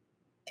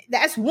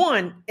 That's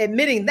one,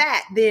 admitting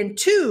that. Then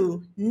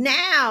two,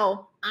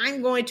 now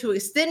I'm going to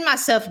extend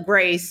myself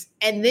grace,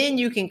 and then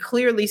you can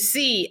clearly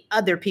see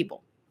other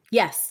people.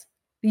 Yes.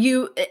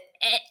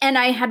 And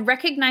I had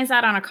recognized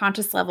that on a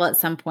conscious level at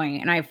some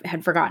point, and I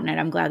had forgotten it.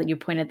 I'm glad that you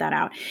pointed that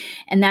out.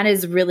 And that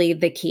is really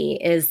the key,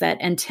 is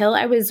that until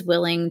I was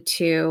willing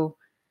to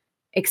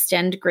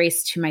extend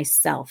grace to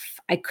myself,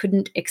 I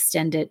couldn't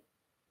extend it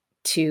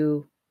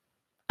to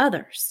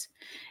others.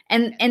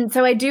 And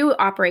so I do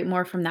operate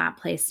more from that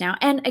place now.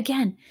 And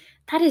again,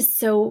 that is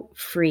so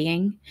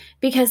freeing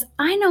because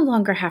I no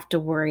longer have to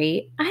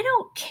worry. I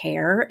don't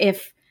care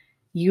if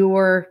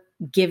you're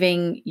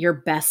giving your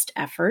best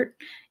effort.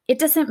 It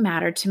doesn't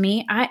matter to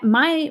me.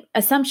 My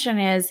assumption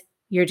is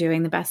you're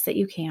doing the best that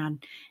you can.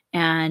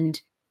 And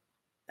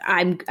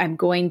I'm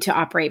going to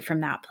operate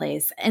from that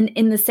place. And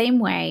in the same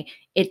way,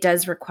 it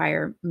does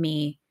require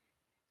me.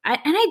 I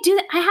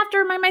have to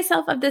remind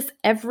myself of this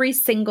every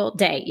single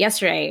day.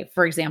 Yesterday,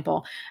 for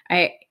example,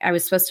 I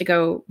was supposed to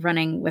go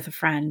running with a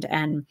friend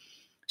and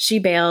she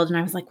bailed, and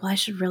I was like, well, I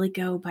should really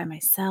go by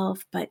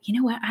myself, but you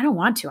know what? I don't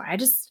want to.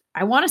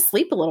 I want to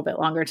sleep a little bit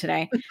longer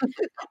today.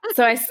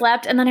 So I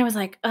slept, and then I was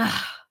like,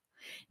 ugh,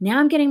 now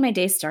I'm getting my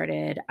day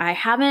started. I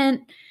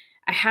haven't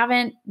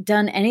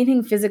done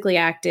anything physically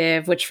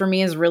active, which for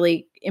me is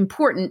really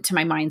important to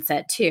my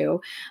mindset too.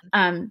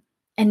 And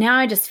now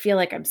I just feel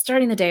like I'm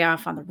starting the day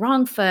off on the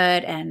wrong foot.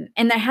 And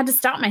I had to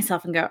stop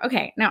myself and go,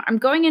 okay, now I'm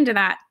going into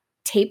that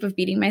tape of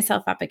beating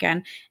myself up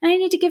again. And I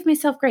need to give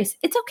myself grace.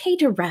 It's okay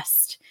to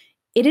rest.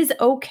 It is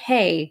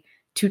okay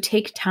to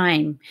take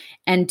time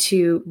and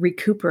to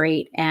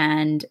recuperate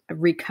and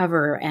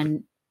recover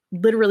and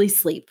literally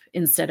sleep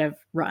instead of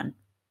run.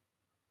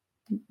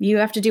 You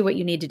have to do what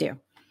you need to do.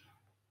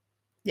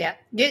 Yeah.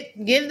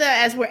 Give the,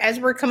 as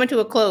we're coming to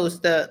a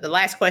close, the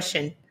last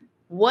question.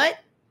 What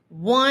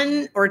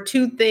one or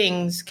two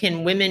things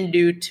can women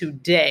do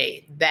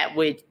today that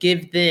would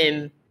give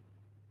them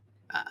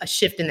a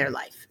shift in their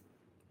life?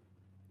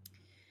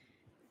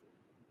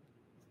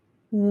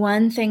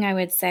 One thing I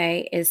would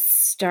say is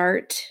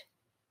start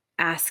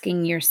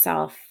asking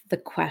yourself the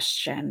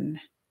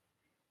question,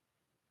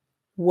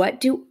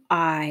 what do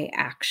I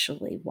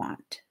actually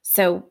want?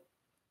 So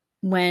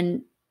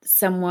when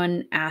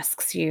someone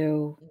asks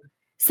you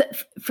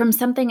from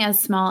something as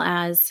small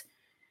as,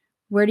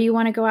 where do you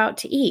want to go out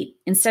to eat?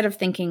 Instead of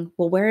thinking,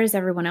 well, where is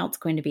everyone else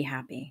going to be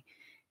happy?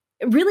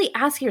 Really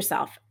ask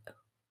yourself,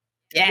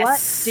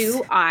 Yes. What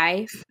do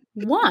I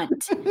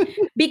want?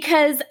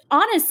 Because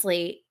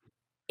honestly,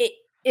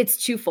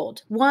 it's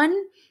twofold. One,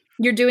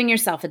 you're doing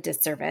yourself a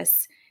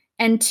disservice.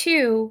 And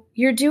two,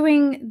 you're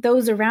doing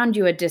those around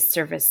you a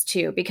disservice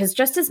too, because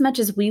just as much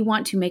as we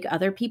want to make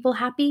other people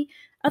happy,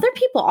 other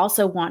people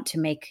also want to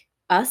make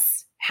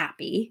us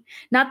happy.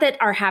 Not that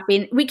our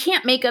happy, we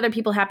can't make other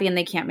people happy and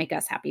they can't make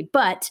us happy,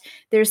 but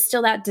there's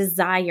still that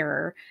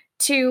desire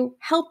to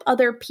help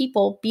other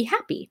people be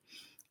happy.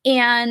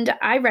 And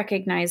I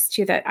recognize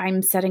too that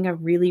I'm setting a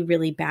really,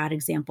 really bad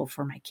example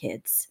for my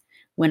kids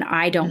when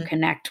I don't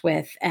connect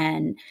with,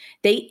 and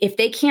if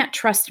they can't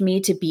trust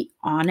me to be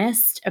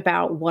honest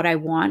about what I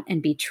want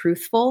and be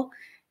truthful,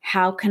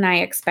 how can I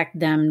expect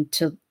them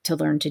to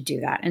learn to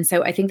do that? And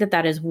so I think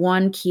that is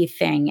one key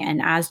thing.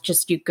 And as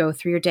just you go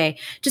through your day,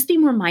 just be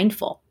more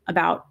mindful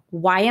about,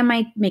 why am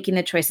I making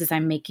the choices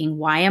I'm making?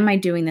 Why am I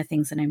doing the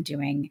things that I'm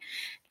doing?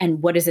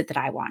 And what is it that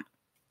I want?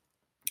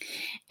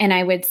 And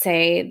I would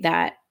say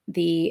that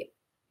the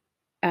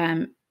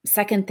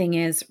second thing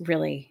is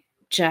really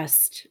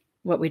just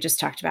what we just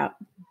talked about,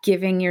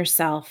 giving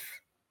yourself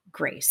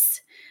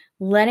grace,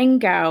 letting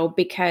go,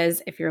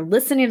 because if you're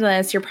listening to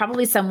this, you're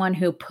probably someone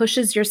who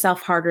pushes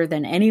yourself harder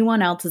than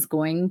anyone else is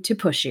going to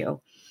push you.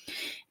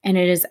 And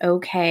it is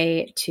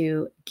okay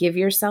to give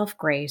yourself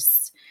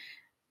grace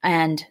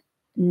and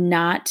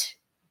not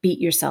beat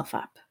yourself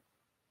up.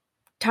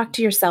 Talk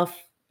to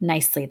yourself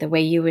nicely, the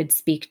way you would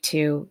speak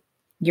to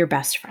your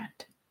best friend.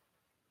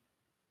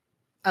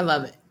 I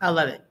love it. I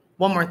love it.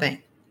 One more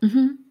thing.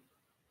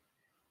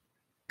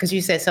 Because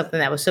you said something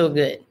that was so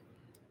good.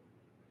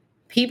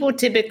 People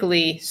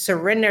typically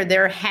surrender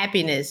their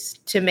happiness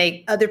to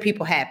make other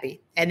people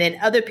happy. And then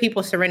other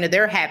people surrender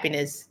their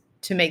happiness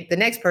to make the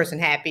next person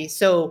happy.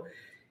 So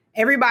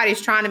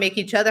everybody's trying to make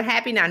each other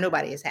happy. Now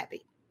nobody is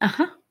happy.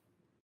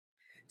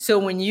 So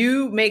when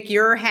you make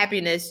your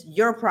happiness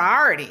your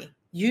priority,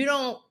 you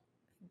don't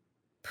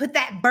put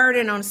that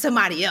burden on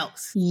somebody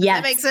else. Does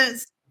that make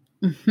sense?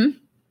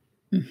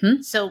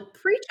 So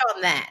preach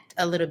on that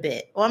a little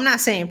bit. Well, I'm not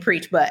saying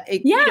preach, but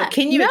can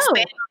you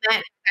expand on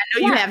that? I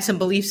know you have some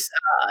beliefs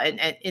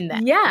in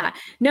that. Yeah.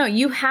 No,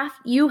 you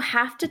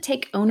have to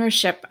take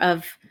ownership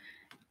of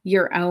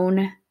your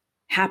own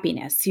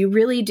happiness. You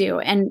really do.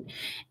 And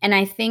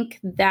I think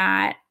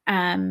that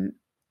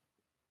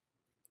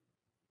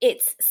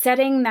it's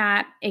setting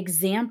that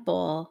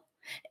example,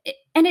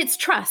 and it's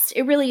trust.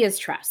 It really is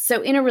trust.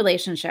 So in a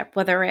relationship,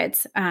 whether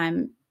it's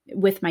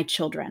with my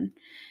children,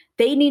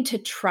 they need to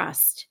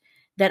trust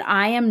that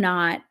I am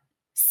not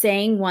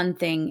saying one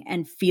thing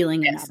and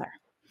feeling another,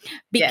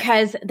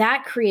 because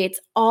that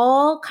creates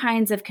all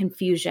kinds of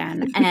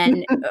confusion,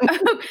 and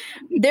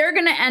they're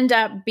going to end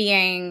up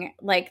being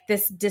like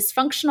this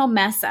dysfunctional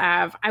mess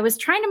of, I was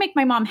trying to make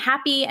my mom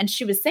happy and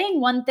she was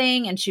saying one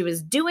thing and she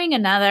was doing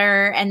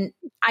another. And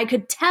I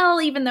could tell,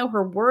 even though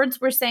her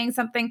words were saying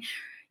something,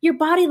 your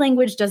body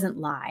language doesn't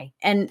lie,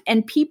 and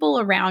people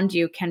around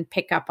you can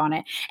pick up on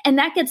it. And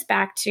that gets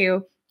back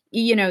to,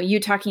 you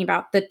talking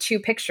about the two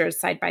pictures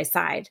side by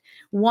side.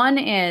 One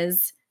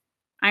is,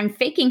 I'm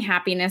faking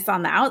happiness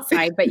on the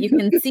outside, but you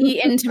can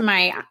see into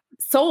my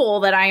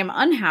soul that I am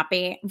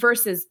unhappy,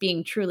 versus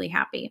being truly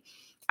happy.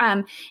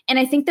 And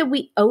I think that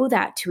we owe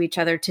that to each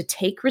other, to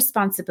take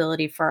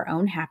responsibility for our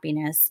own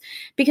happiness,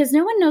 because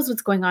no one knows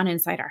what's going on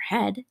inside our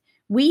head.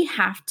 We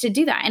have to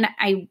do that. And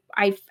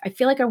I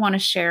feel like I want to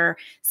share.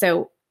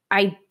 So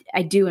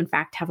I do in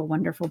fact have a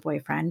wonderful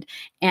boyfriend.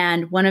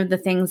 And one of the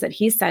things that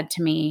he said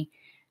to me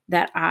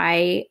that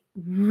I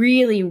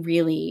really,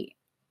 really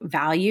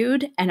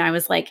valued, and I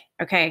was like,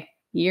 okay,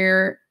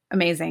 you're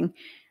amazing,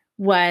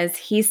 was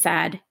he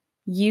said,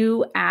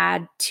 you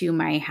add to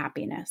my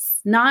happiness,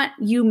 not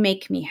you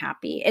make me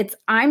happy. It's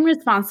I'm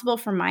responsible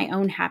for my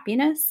own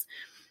happiness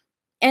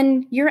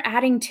and you're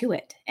adding to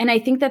it. And I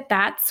think that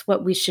that's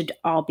what we should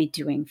all be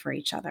doing for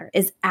each other,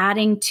 is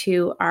adding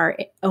to our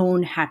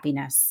own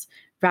happiness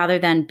rather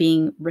than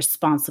being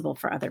responsible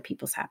for other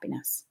people's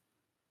happiness.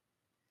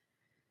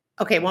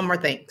 Okay, one more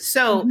thing.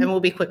 So, and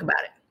we'll be quick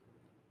about it.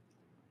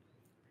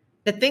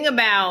 The thing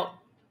about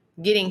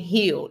getting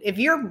healed, if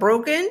you're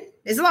broken,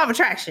 it's a law of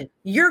attraction.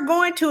 You're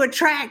going to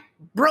attract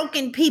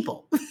broken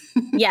people.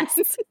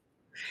 Yes.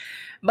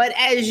 But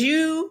as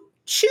you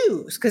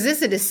choose, because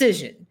it's a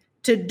decision,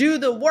 to do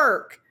the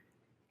work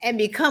and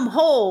become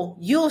whole,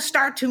 you'll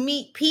start to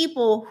meet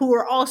people who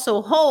are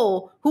also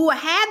whole, who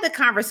have the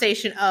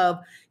conversation of,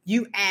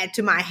 you add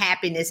to my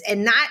happiness,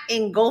 and not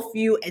engulf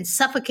you and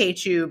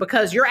suffocate you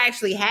because you're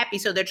actually happy.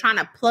 So they're trying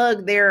to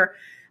plug their,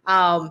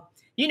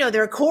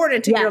 their cord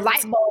into your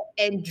light bulb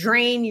and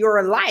drain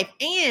your life.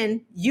 And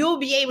you'll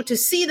be able to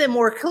see them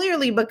more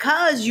clearly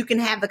because you can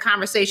have the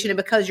conversation and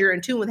because you're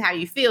in tune with how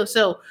you feel.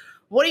 So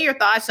what are your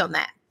thoughts on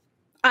that?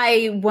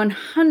 I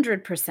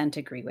 100%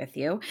 agree with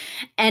you.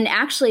 And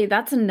actually,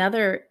 that's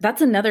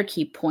another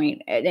key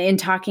point in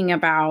talking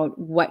about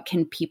what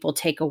can people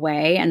take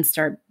away and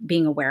start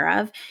being aware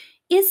of,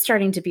 is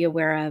starting to be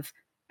aware of,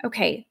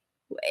 okay,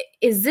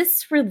 is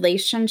this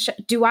relationship,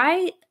 do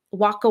I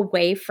walk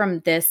away from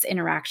this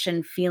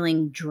interaction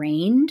feeling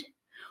drained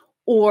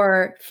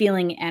or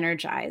feeling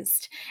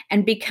energized?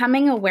 And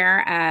becoming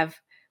aware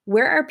of,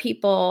 where are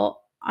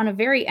people on a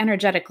very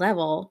energetic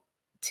level,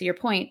 to your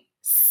point,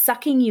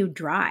 sucking you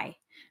dry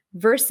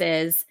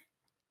versus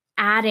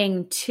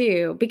adding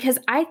to, because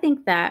I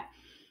think that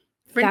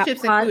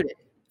friendships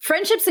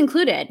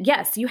included.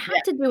 Yes, you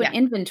have to do an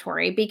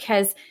inventory,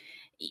 because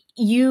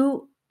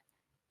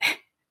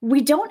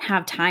we don't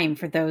have time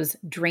for those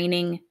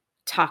draining,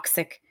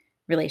 toxic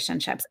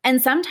relationships.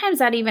 And sometimes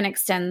that even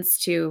extends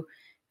to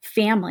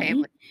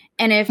family.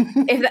 And if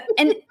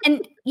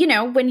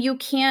when you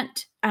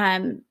can't,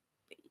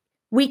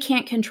 we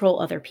can't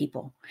control other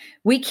people.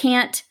 We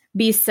can't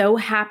be so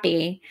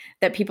happy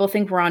that people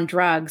think we're on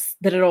drugs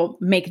that it'll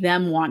make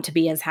them want to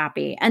be as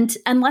happy, and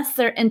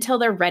until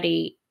they're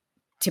ready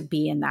to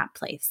be in that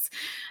place.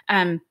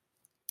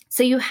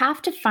 So you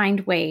have to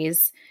find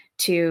ways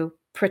to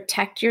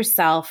protect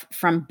yourself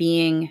from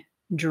being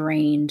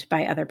drained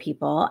by other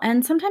people.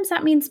 And sometimes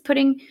that means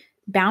putting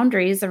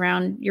boundaries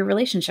around your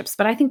relationships.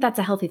 But I think that's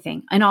a healthy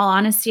thing. In all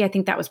honesty, I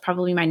think that was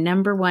probably my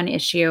number one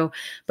issue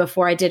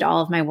before I did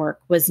all of my work,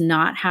 was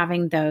not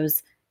having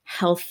those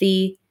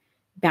healthy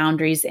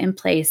boundaries in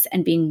place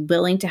and being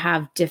willing to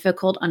have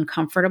difficult,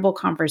 uncomfortable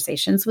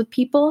conversations with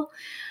people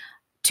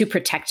to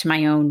protect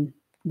my own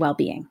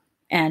well-being.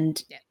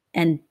 And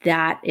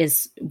that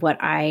is what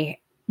I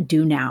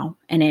do now.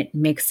 And it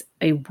makes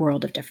a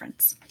world of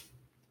difference.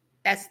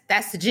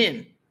 That's the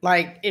gym.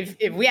 Like if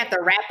we have to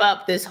wrap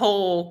up this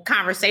whole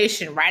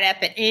conversation right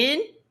at the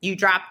end, you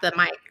drop the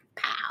mic,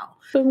 pow.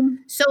 Boom.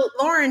 So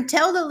Lauren,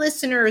 tell the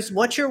listeners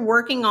what you're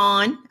working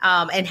on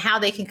and how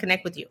they can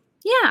connect with you.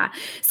 Yeah.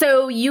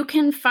 So you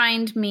can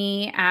find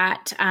me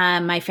at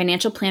my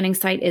financial planning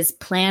site is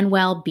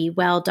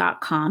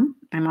planwellbewell.com.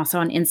 I'm also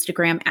on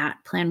Instagram at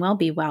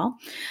planwellbewell.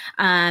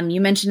 You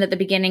mentioned at the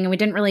beginning, and we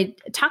didn't really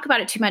talk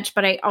about it too much,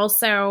 but I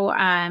also,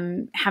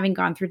 having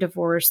gone through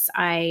divorce,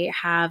 I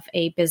have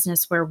a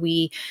business where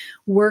we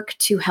work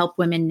to help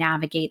women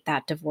navigate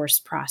that divorce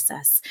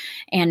process.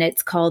 And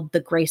it's called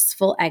The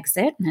Graceful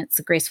Exit, and it's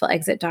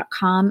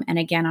thegracefulexit.com. And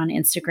again, on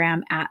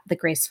Instagram at The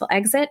Graceful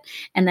Exit.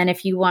 And then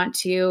if you want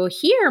to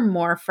hear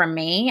more from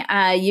me,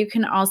 you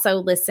can also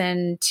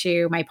listen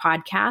to my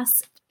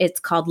podcast. It's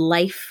called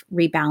Life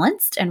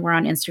Rebalanced, and we're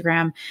on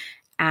Instagram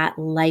at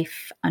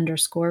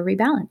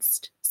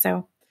life_rebalanced.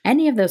 So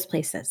any of those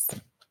places.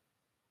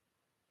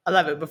 I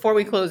love it. Before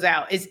we close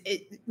out, it's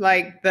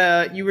like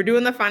you were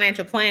doing the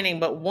financial planning,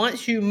 but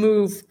once you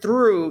move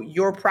through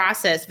your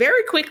process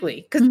very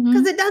quickly,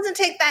 because it doesn't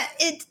take that,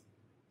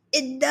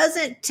 it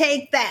doesn't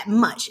take that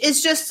much.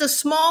 It's just the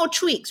small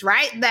tweaks,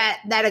 right? That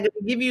are going to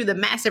give you the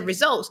massive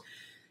results.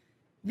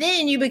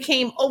 Then you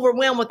became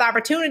overwhelmed with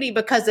opportunity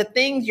because the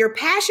things, your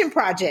passion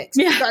projects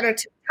started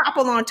to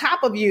topple on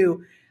top of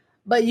you,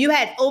 but you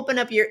had opened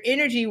up your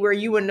energy where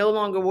you were no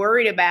longer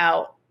worried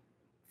about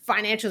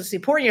financially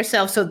supporting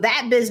yourself. So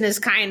that business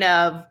kind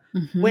of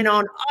went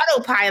on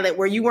autopilot,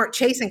 where you weren't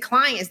chasing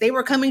clients. They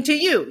were coming to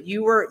you.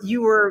 You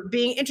were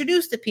being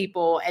introduced to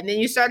people, and then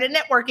you started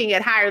networking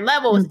at higher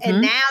levels.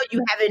 And now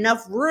you have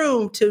enough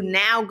room to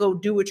now go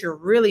do what you're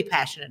really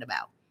passionate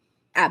about.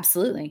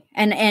 Absolutely.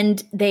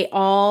 And they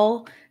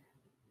all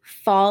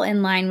fall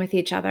in line with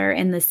each other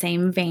in the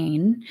same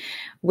vein,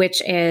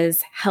 which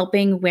is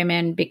helping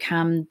women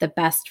become the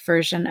best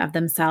version of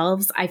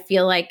themselves. I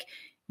feel like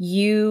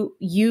you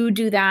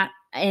do that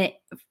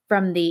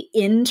from the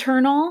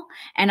internal,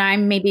 and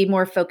I'm maybe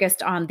more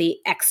focused on the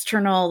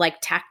external, like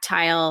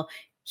tactile.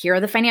 Here are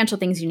the financial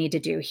things you need to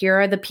do. Here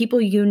are the people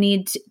you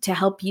need to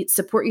help you,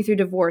 support you through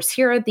divorce.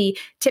 Here are the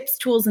tips,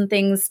 tools, and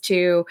things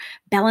to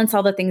balance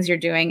all the things you're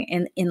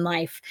doing in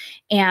life.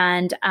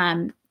 And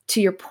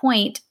to your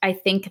point, I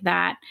think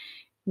that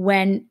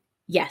when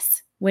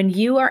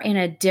you are in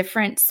a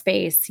different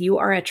space, you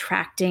are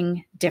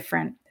attracting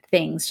different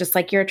things. Just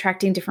like you're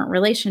attracting different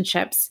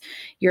relationships,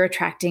 you're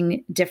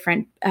attracting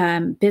different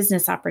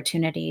business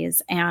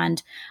opportunities.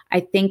 And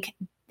I think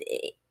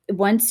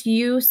once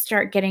you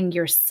start getting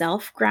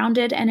yourself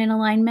grounded and in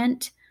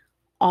alignment,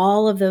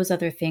 all of those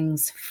other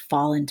things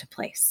fall into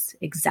place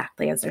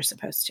exactly as they're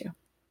supposed to.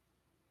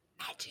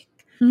 Magic.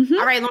 Mm-hmm.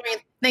 All right, Lauren,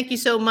 thank you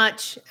so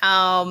much.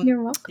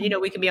 You're welcome. You know,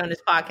 we can be on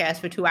this podcast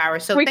for 2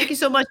 hours. So thank you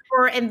so much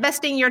for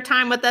investing your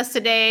time with us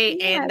today.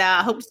 Yes. And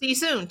hope to see you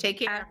soon. Take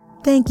care.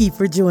 Thank you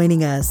for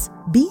joining us.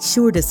 Be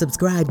sure to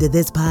subscribe to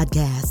this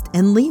podcast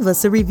and leave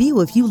us a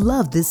review if you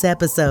love this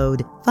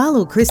episode.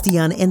 Follow Christy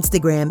on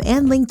Instagram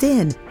and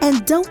LinkedIn.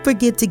 And don't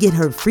forget to get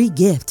her free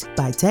gift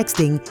by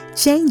texting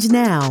Change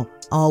Now,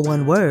 all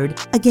one word.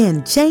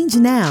 Again, Change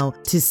Now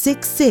to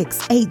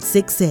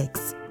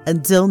 66866.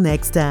 Until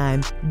next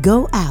time,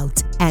 go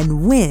out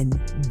and win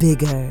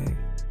bigger.